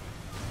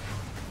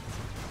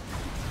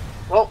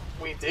 Well,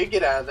 we did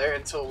get out of there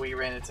until we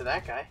ran into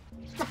that guy.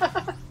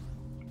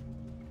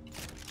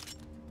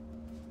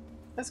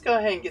 Let's go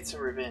ahead and get some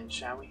revenge,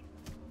 shall we?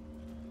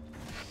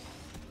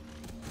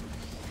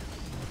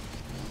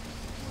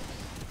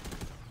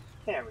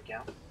 There we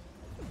go.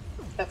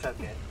 That felt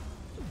good.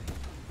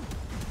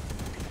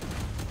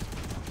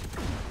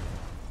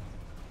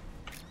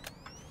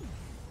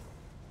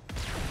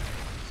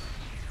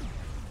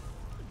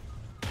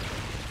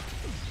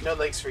 No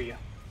legs for you.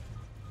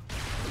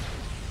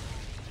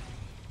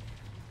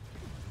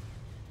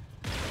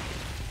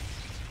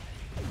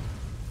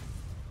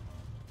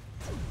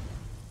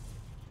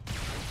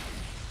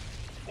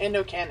 And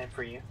no cannon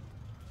for you.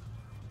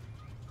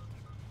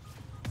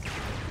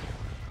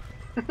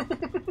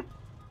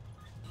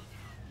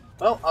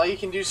 Well, all you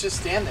can do is just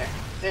stand there.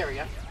 There we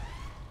go.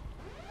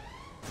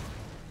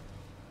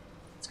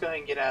 Let's go ahead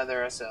and get out of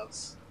there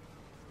ourselves.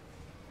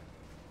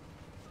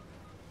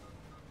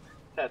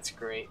 That's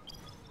great.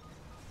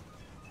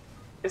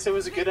 Guess it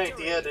was a good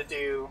idea to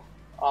do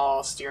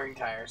all steering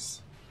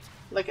tires.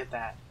 Look at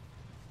that.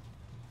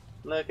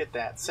 Look at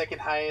that. Second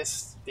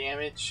highest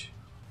damage,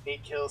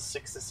 8 kills,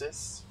 6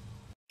 assists.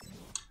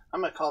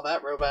 I'm gonna call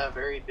that robot a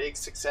very big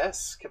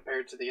success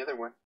compared to the other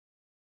one.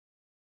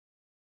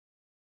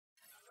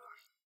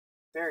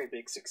 Very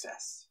big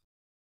success.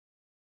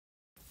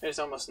 There's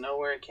almost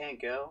nowhere it can't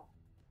go.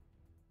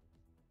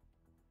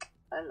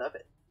 I love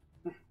it.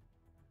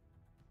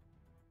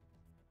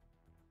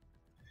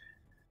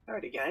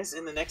 Alrighty guys,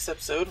 in the next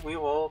episode we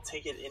will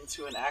take it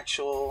into an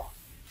actual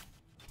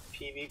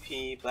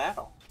PvP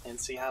battle and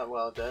see how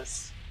well it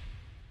does.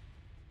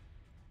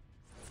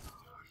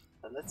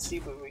 But let's see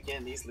what we get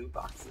in these loot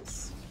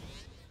boxes.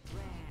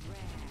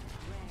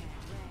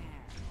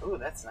 Ooh,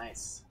 that's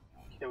nice.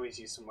 Could always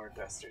use some more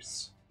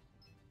thrusters.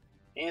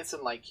 And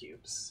some light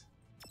cubes.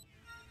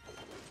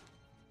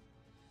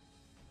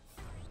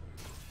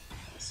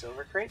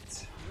 Silver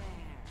crate.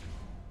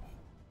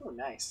 Oh,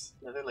 nice.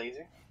 Another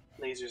laser.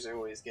 Lasers are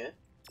always good.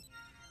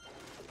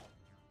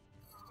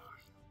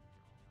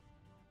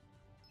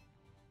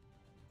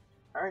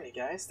 Alrighty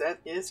guys, that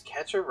is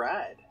Catch a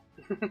Ride.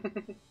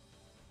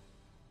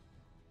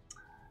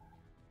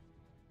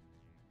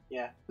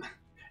 Yeah.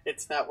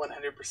 It's not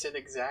 100%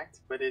 exact,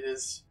 but it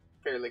is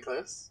fairly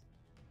close.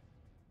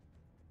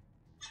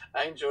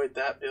 I enjoyed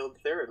that build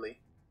thoroughly.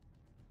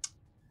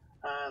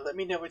 Let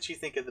me know what you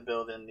think of the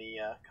build in the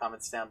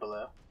comments down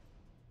below.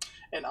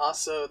 And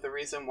also, the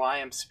reason why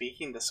I'm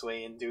speaking this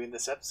way and doing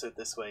this episode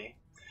this way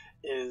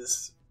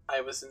is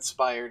I was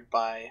inspired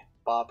by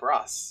Bob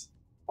Ross,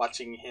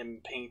 watching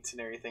him paint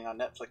and everything on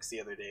Netflix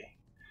the other day.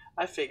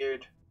 I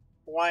figured,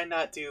 why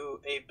not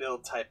do a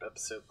build type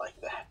episode like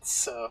that?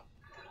 So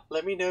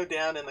let me know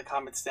down in the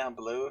comments down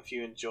below if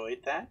you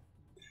enjoyed that,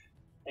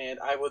 and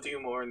I will do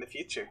more in the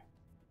future.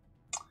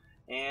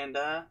 And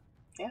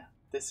yeah,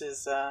 this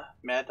is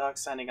Madog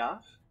signing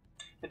off.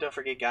 And don't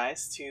forget,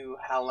 guys, to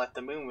howl at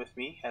the moon with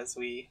me as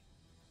we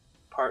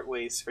part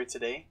ways for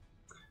today.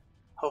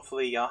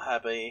 Hopefully y'all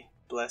have a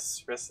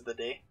blessed rest of the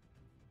day.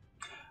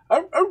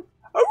 Arr, arr!